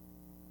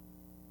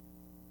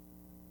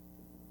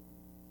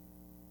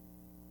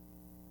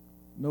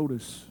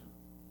 Notice,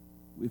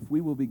 if we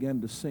will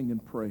begin to sing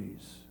and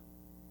praise,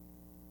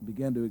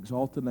 begin to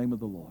exalt the name of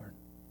the Lord,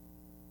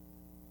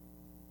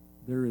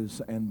 there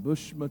is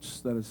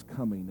ambushments that is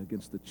coming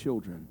against the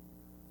children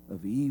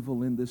of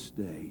evil in this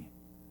day.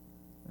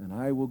 And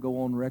I will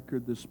go on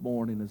record this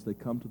morning as they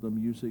come to the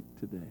music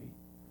today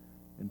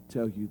and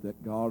tell you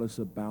that God is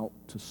about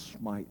to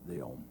smite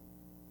them.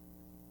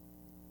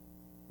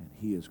 And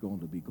He is going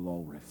to be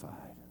glorified.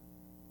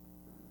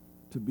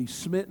 To be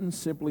smitten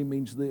simply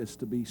means this: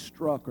 to be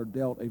struck or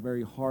dealt a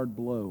very hard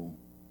blow,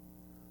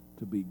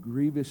 to be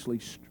grievously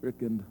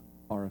stricken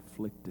or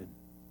afflicted.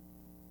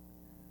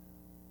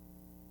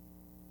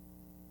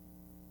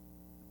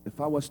 If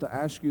I was to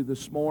ask you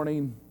this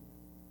morning,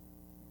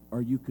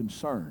 are you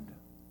concerned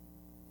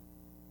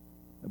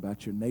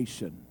about your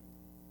nation,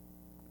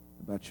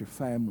 about your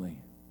family,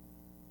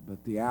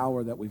 about the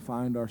hour that we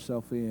find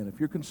ourselves in? If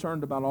you're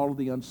concerned about all of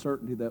the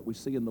uncertainty that we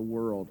see in the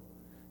world,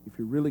 if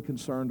you're really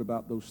concerned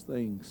about those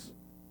things,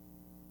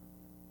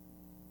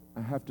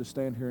 I have to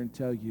stand here and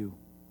tell you,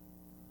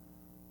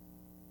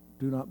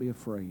 do not be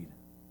afraid,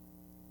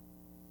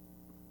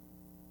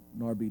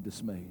 nor be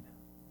dismayed.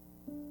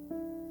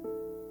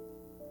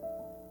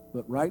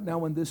 But right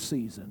now in this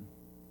season,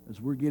 as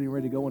we're getting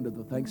ready to go into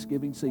the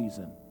Thanksgiving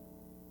season,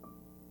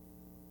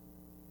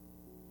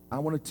 I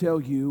want to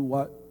tell you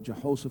what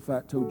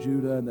Jehoshaphat told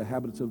Judah and the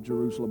inhabitants of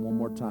Jerusalem one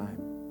more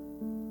time.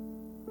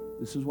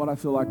 This is what I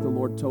feel like the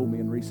Lord told me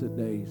in recent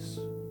days.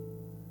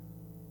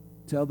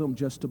 Tell them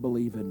just to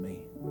believe in me.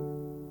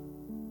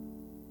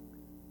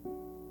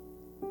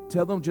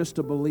 Tell them just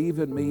to believe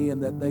in me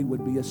and that they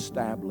would be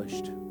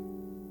established.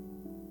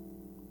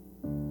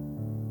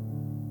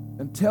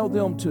 And tell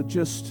them to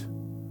just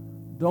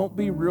don't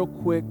be real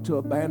quick to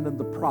abandon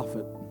the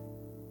prophet.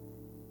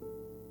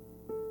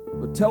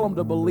 But tell them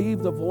to believe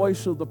the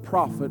voice of the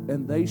prophet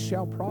and they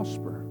shall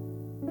prosper.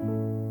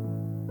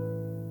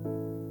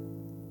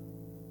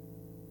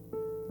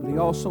 But he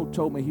also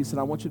told me, he said,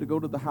 I want you to go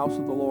to the house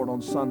of the Lord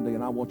on Sunday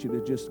and I want you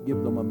to just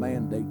give them a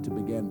mandate to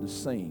begin to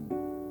sing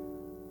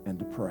and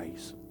to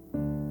praise.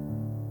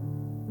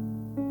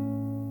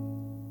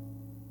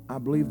 I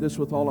believe this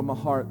with all of my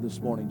heart this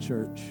morning,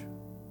 church.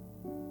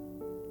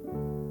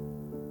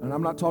 And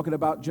I'm not talking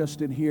about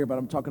just in here, but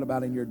I'm talking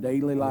about in your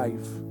daily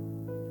life.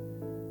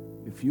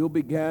 If you'll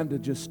begin to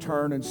just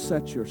turn and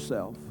set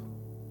yourself,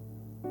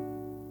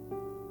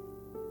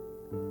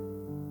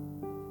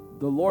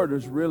 the Lord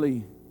has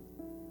really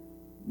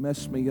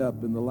messed me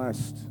up in the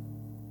last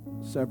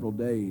several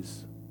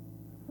days.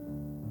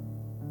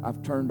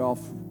 I've turned off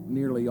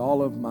nearly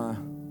all of my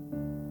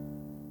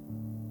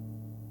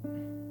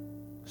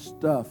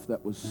stuff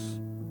that was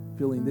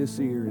filling this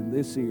ear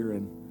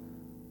and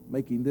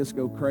making this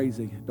go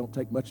crazy. It don't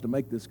take much to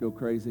make this go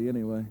crazy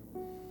anyway.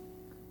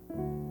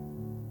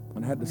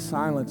 And I had to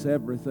silence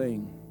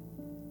everything.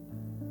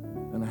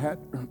 And I had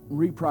to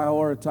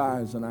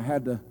reprioritize, and I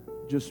had to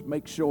just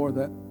make sure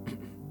that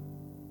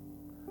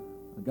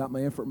I got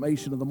my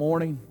information in the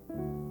morning,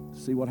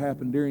 see what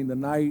happened during the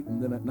night, and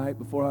then at night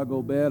before I go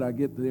to bed, I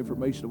get the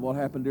information of what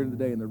happened during the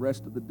day, and the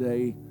rest of the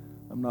day,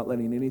 I'm not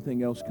letting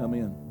anything else come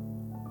in.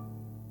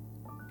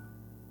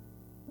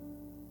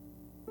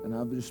 And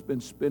I've just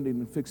been spending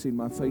and fixing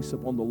my face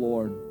upon the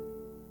Lord.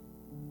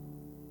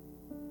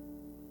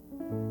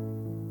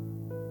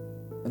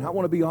 And I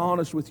want to be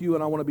honest with you,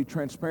 and I want to be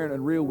transparent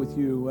and real with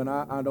you, and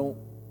I don't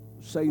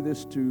say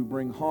this to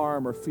bring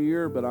harm or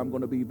fear, but I'm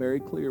going to be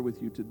very clear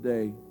with you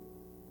today.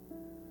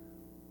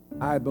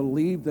 I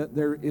believe that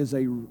there is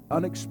an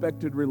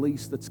unexpected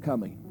release that's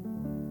coming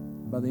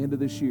by the end of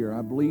this year.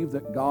 I believe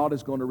that God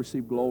is going to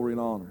receive glory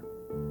and honor.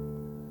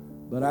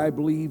 But I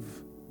believe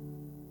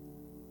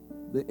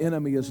the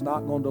enemy is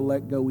not going to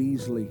let go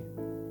easily.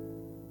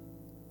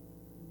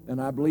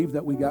 And I believe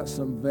that we got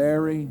some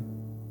very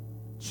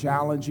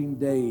challenging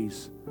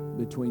days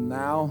between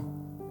now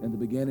and the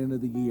beginning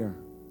of the year.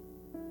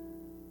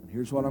 And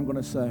here's what I'm going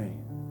to say.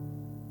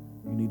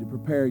 You need to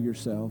prepare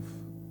yourself.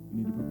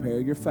 You need to prepare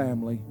your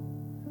family.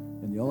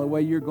 And the only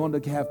way you're going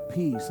to have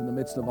peace in the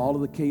midst of all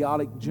of the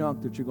chaotic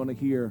junk that you're going to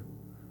hear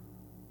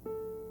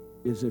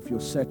is if you'll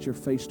set your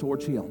face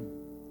towards Him.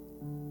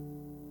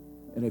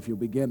 And if you'll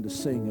begin to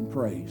sing and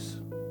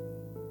praise.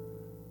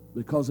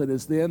 Because it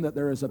is then that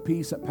there is a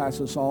peace that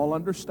passes all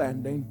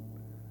understanding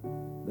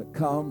that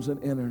comes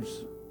and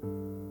enters.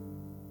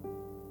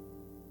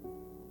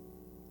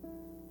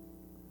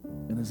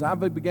 And as I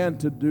began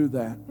to do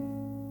that,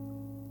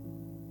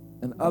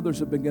 and others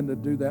have begun to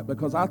do that,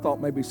 because I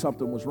thought maybe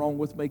something was wrong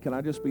with me. Can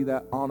I just be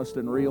that honest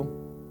and real?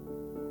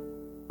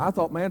 I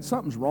thought, man,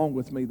 something's wrong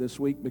with me this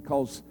week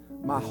because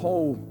my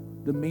whole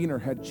demeanor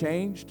had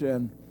changed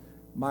and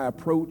my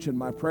approach and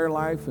my prayer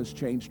life has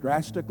changed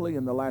drastically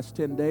in the last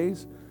 10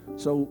 days.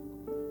 So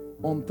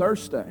on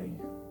Thursday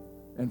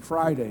and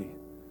Friday,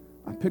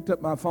 I picked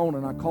up my phone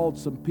and I called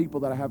some people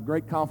that I have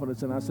great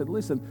confidence in. I said,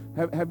 listen,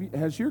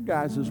 has your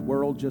guys'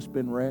 world just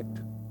been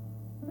wrecked?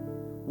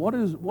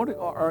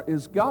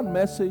 Is God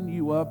messing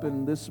you up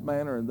in this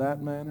manner and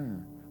that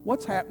manner?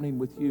 What's happening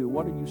with you?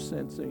 What are you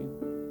sensing?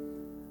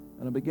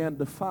 And I began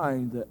to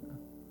find that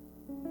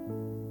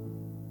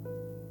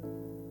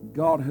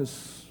God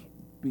has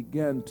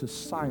began to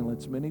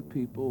silence many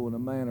people in a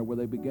manner where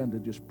they began to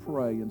just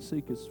pray and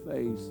seek His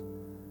face.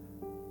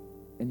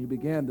 And you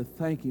began to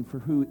thank Him for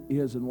who He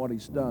is and what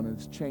He's done, and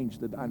it's changed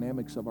the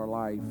dynamics of our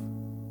life.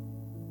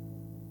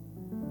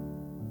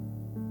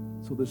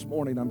 So this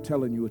morning I'm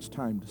telling you it's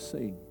time to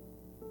sing.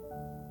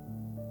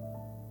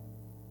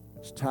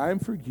 It's time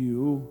for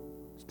you,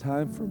 it's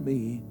time for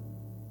me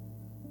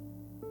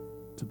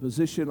to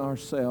position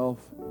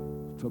ourselves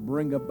to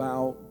bring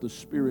about the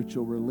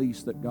spiritual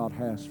release that God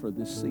has for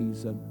this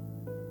season.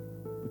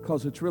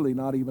 Because it's really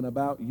not even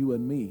about you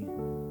and me,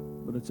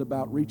 but it's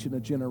about reaching a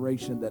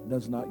generation that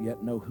does not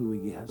yet know who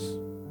He is.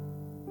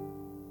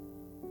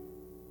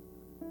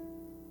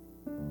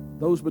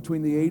 Those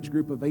between the age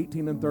group of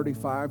 18 and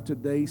 35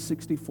 today,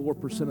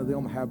 64% of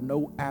them have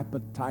no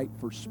appetite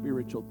for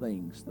spiritual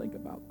things. Think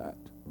about that.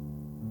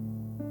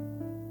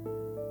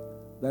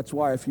 That's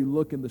why if you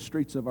look in the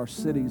streets of our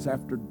cities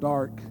after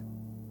dark,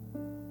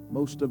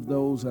 most of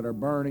those that are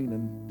burning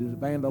and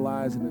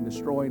vandalizing and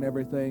destroying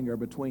everything are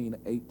between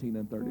 18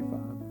 and 35.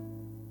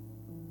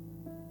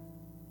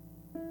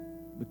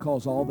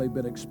 Because all they've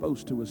been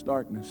exposed to is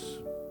darkness.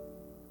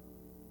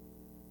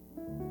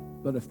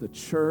 But if the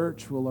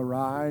church will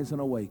arise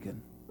and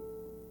awaken,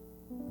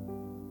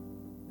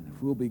 and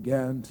if we'll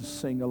begin to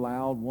sing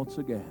aloud once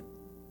again,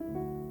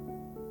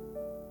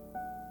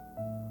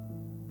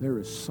 there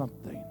is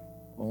something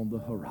on the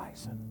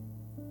horizon.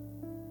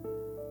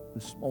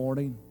 This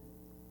morning,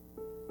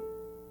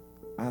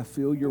 I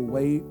feel your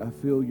weight, I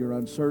feel your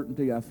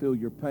uncertainty, I feel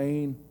your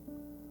pain.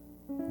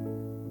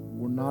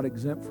 We're not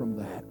exempt from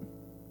that.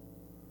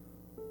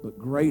 But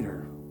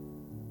greater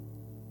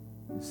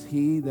is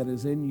He that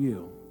is in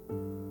you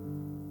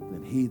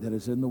than he that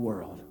is in the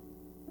world.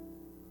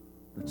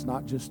 That's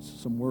not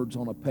just some words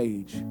on a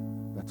page.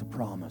 That's a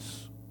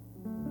promise.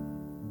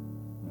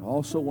 I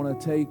also want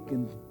to take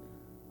and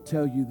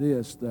tell you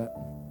this, that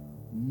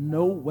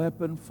no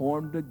weapon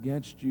formed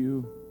against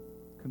you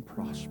can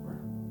prosper.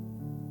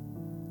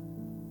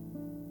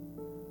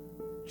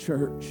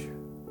 Church,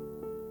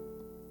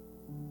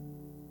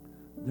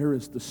 there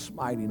is the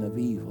smiting of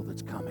evil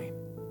that's coming.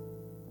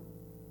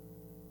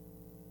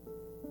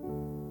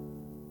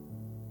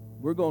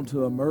 We're going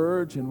to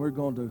emerge, and we're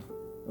going to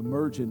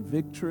emerge in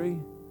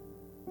victory,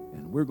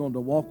 and we're going to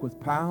walk with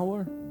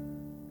power,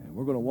 and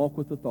we're going to walk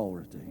with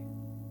authority.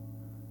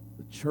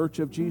 The Church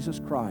of Jesus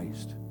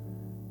Christ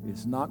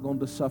is not going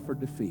to suffer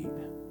defeat.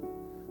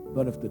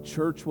 But if the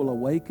church will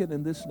awaken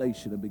in this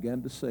nation and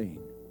begin to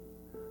sing,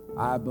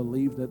 I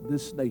believe that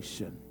this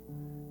nation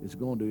is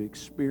going to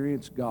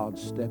experience God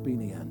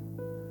stepping in,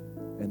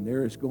 and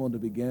there is going to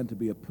begin to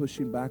be a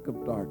pushing back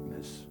of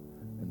darkness,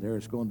 and there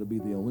is going to be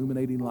the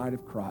illuminating light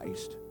of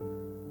Christ,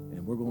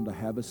 and we're going to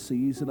have a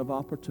season of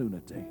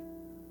opportunity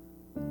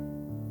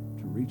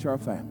to reach our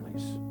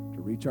families,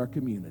 to reach our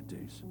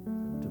communities,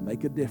 to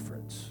make a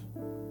difference.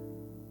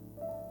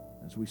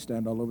 As we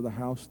stand all over the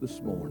house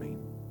this morning,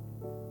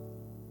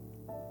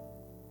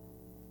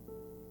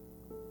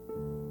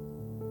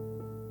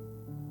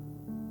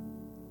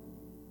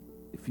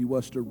 if you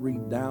was to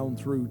read down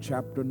through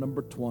chapter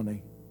number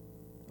 20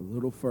 a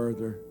little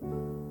further,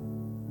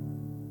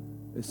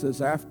 it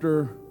says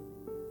after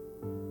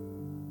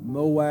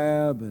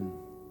Moab and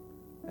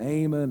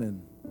Ammon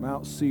and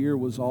Mount Seir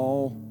was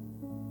all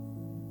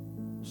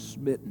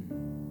smitten,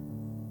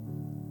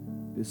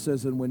 it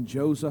says, and when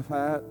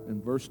Jehoshaphat,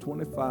 in verse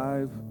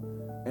 25,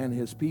 and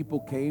his people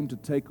came to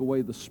take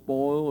away the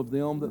spoil of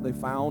them that they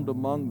found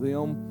among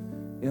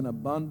them in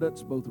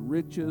abundance, both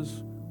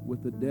riches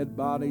with the dead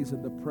bodies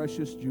and the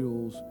precious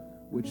jewels,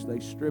 which they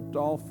stripped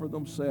off for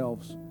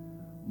themselves,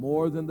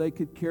 more than they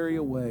could carry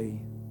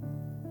away.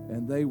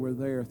 And they were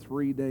there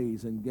 3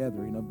 days in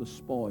gathering of the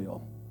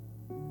spoil.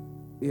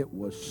 It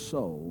was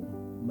so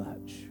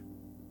much.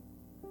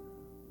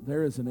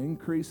 There is an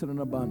increase and an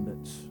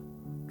abundance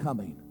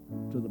coming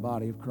to the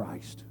body of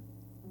Christ.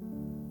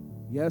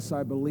 Yes,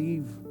 I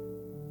believe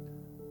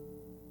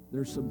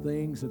there's some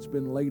things that's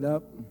been laid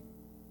up,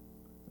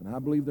 and I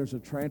believe there's a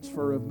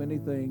transfer of many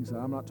things.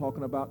 I'm not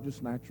talking about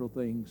just natural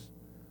things,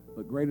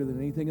 but greater than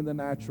anything in the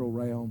natural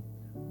realm,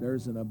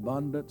 there's an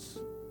abundance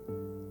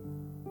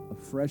of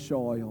fresh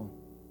oil,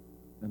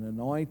 an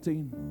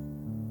anointing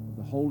of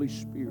the Holy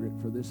Spirit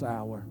for this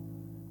hour,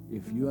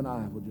 if you and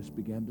I will just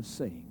begin to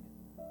sing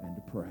and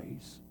to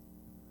praise.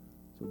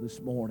 So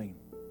this morning,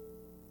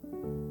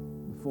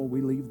 before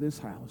we leave this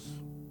house,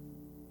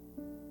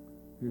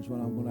 here's what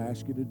I'm going to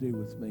ask you to do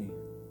with me.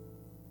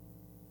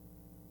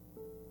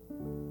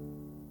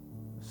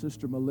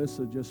 Sister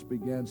Melissa just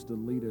begins to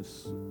lead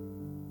us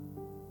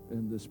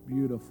in this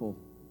beautiful,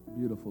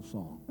 beautiful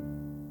song.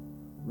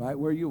 Right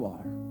where you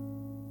are.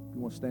 If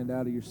you want to stand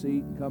out of your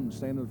seat and come and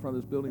stand in the front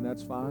of this building,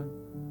 that's fine.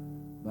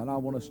 But I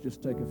want us to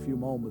just take a few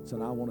moments,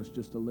 and I want us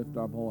just to lift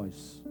our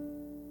voice.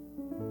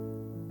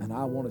 And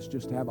I want us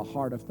just to have a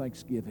heart of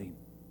thanksgiving.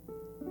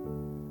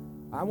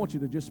 I want you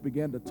to just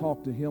begin to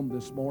talk to Him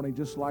this morning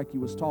just like you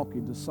was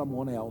talking to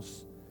someone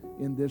else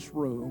in this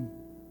room.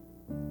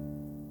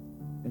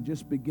 And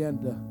just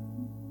begin to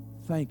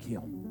thank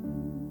Him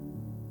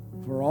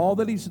for all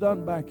that He's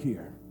done back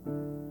here.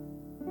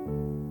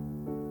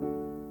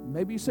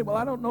 Maybe you say, well,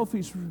 I don't know if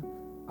He's...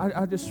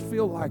 I just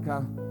feel like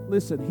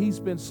listen, He's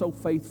been so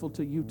faithful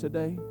to you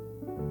today.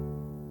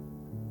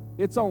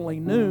 It's only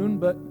noon,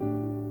 but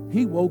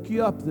He woke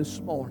you up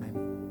this morning.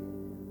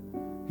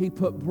 He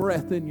put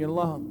breath in your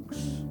lungs.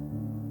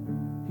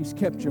 He's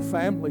kept your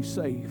family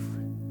safe.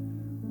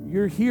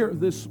 You're here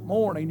this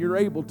morning. You're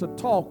able to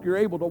talk. You're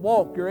able to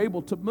walk. You're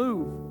able to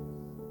move.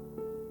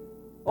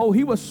 Oh,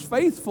 He was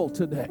faithful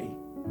today.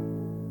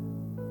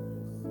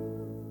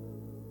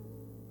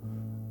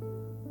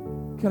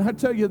 Can I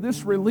tell you,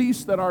 this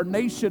release that our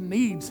nation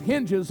needs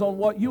hinges on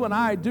what you and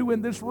I do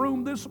in this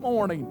room this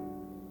morning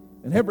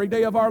and every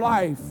day of our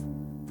life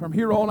from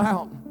here on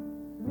out.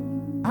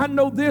 I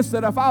know this,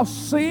 that if I'll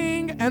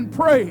sing and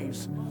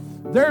praise,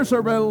 there's a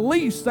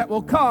release that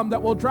will come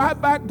that will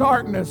drive back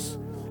darkness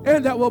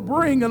and that will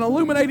bring an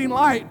illuminating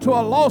light to a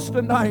lost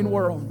and dying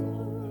world.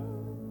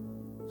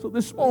 So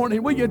this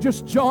morning, will you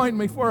just join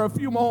me for a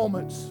few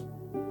moments,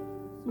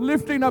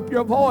 lifting up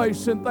your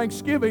voice in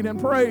thanksgiving and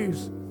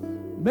praise,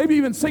 maybe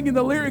even singing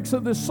the lyrics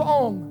of this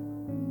song.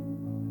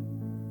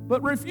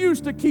 But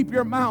refuse to keep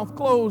your mouth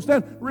closed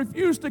and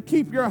refuse to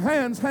keep your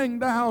hands hang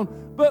down,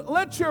 but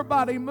let your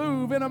body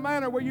move in a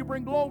manner where you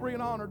bring glory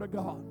and honor to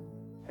God.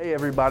 Hey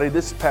everybody,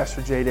 this is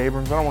Pastor Jade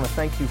Abrams, and I want to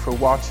thank you for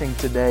watching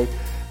today.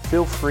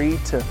 Feel free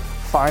to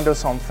find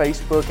us on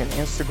Facebook and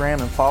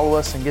Instagram and follow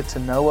us and get to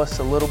know us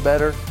a little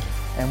better.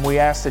 And we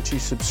ask that you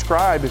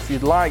subscribe if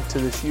you'd like to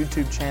this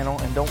YouTube channel,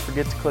 and don't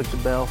forget to click the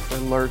bell for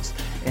alerts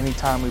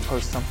anytime we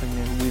post something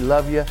new. We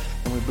love you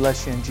and we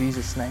bless you in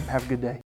Jesus' name. Have a good day.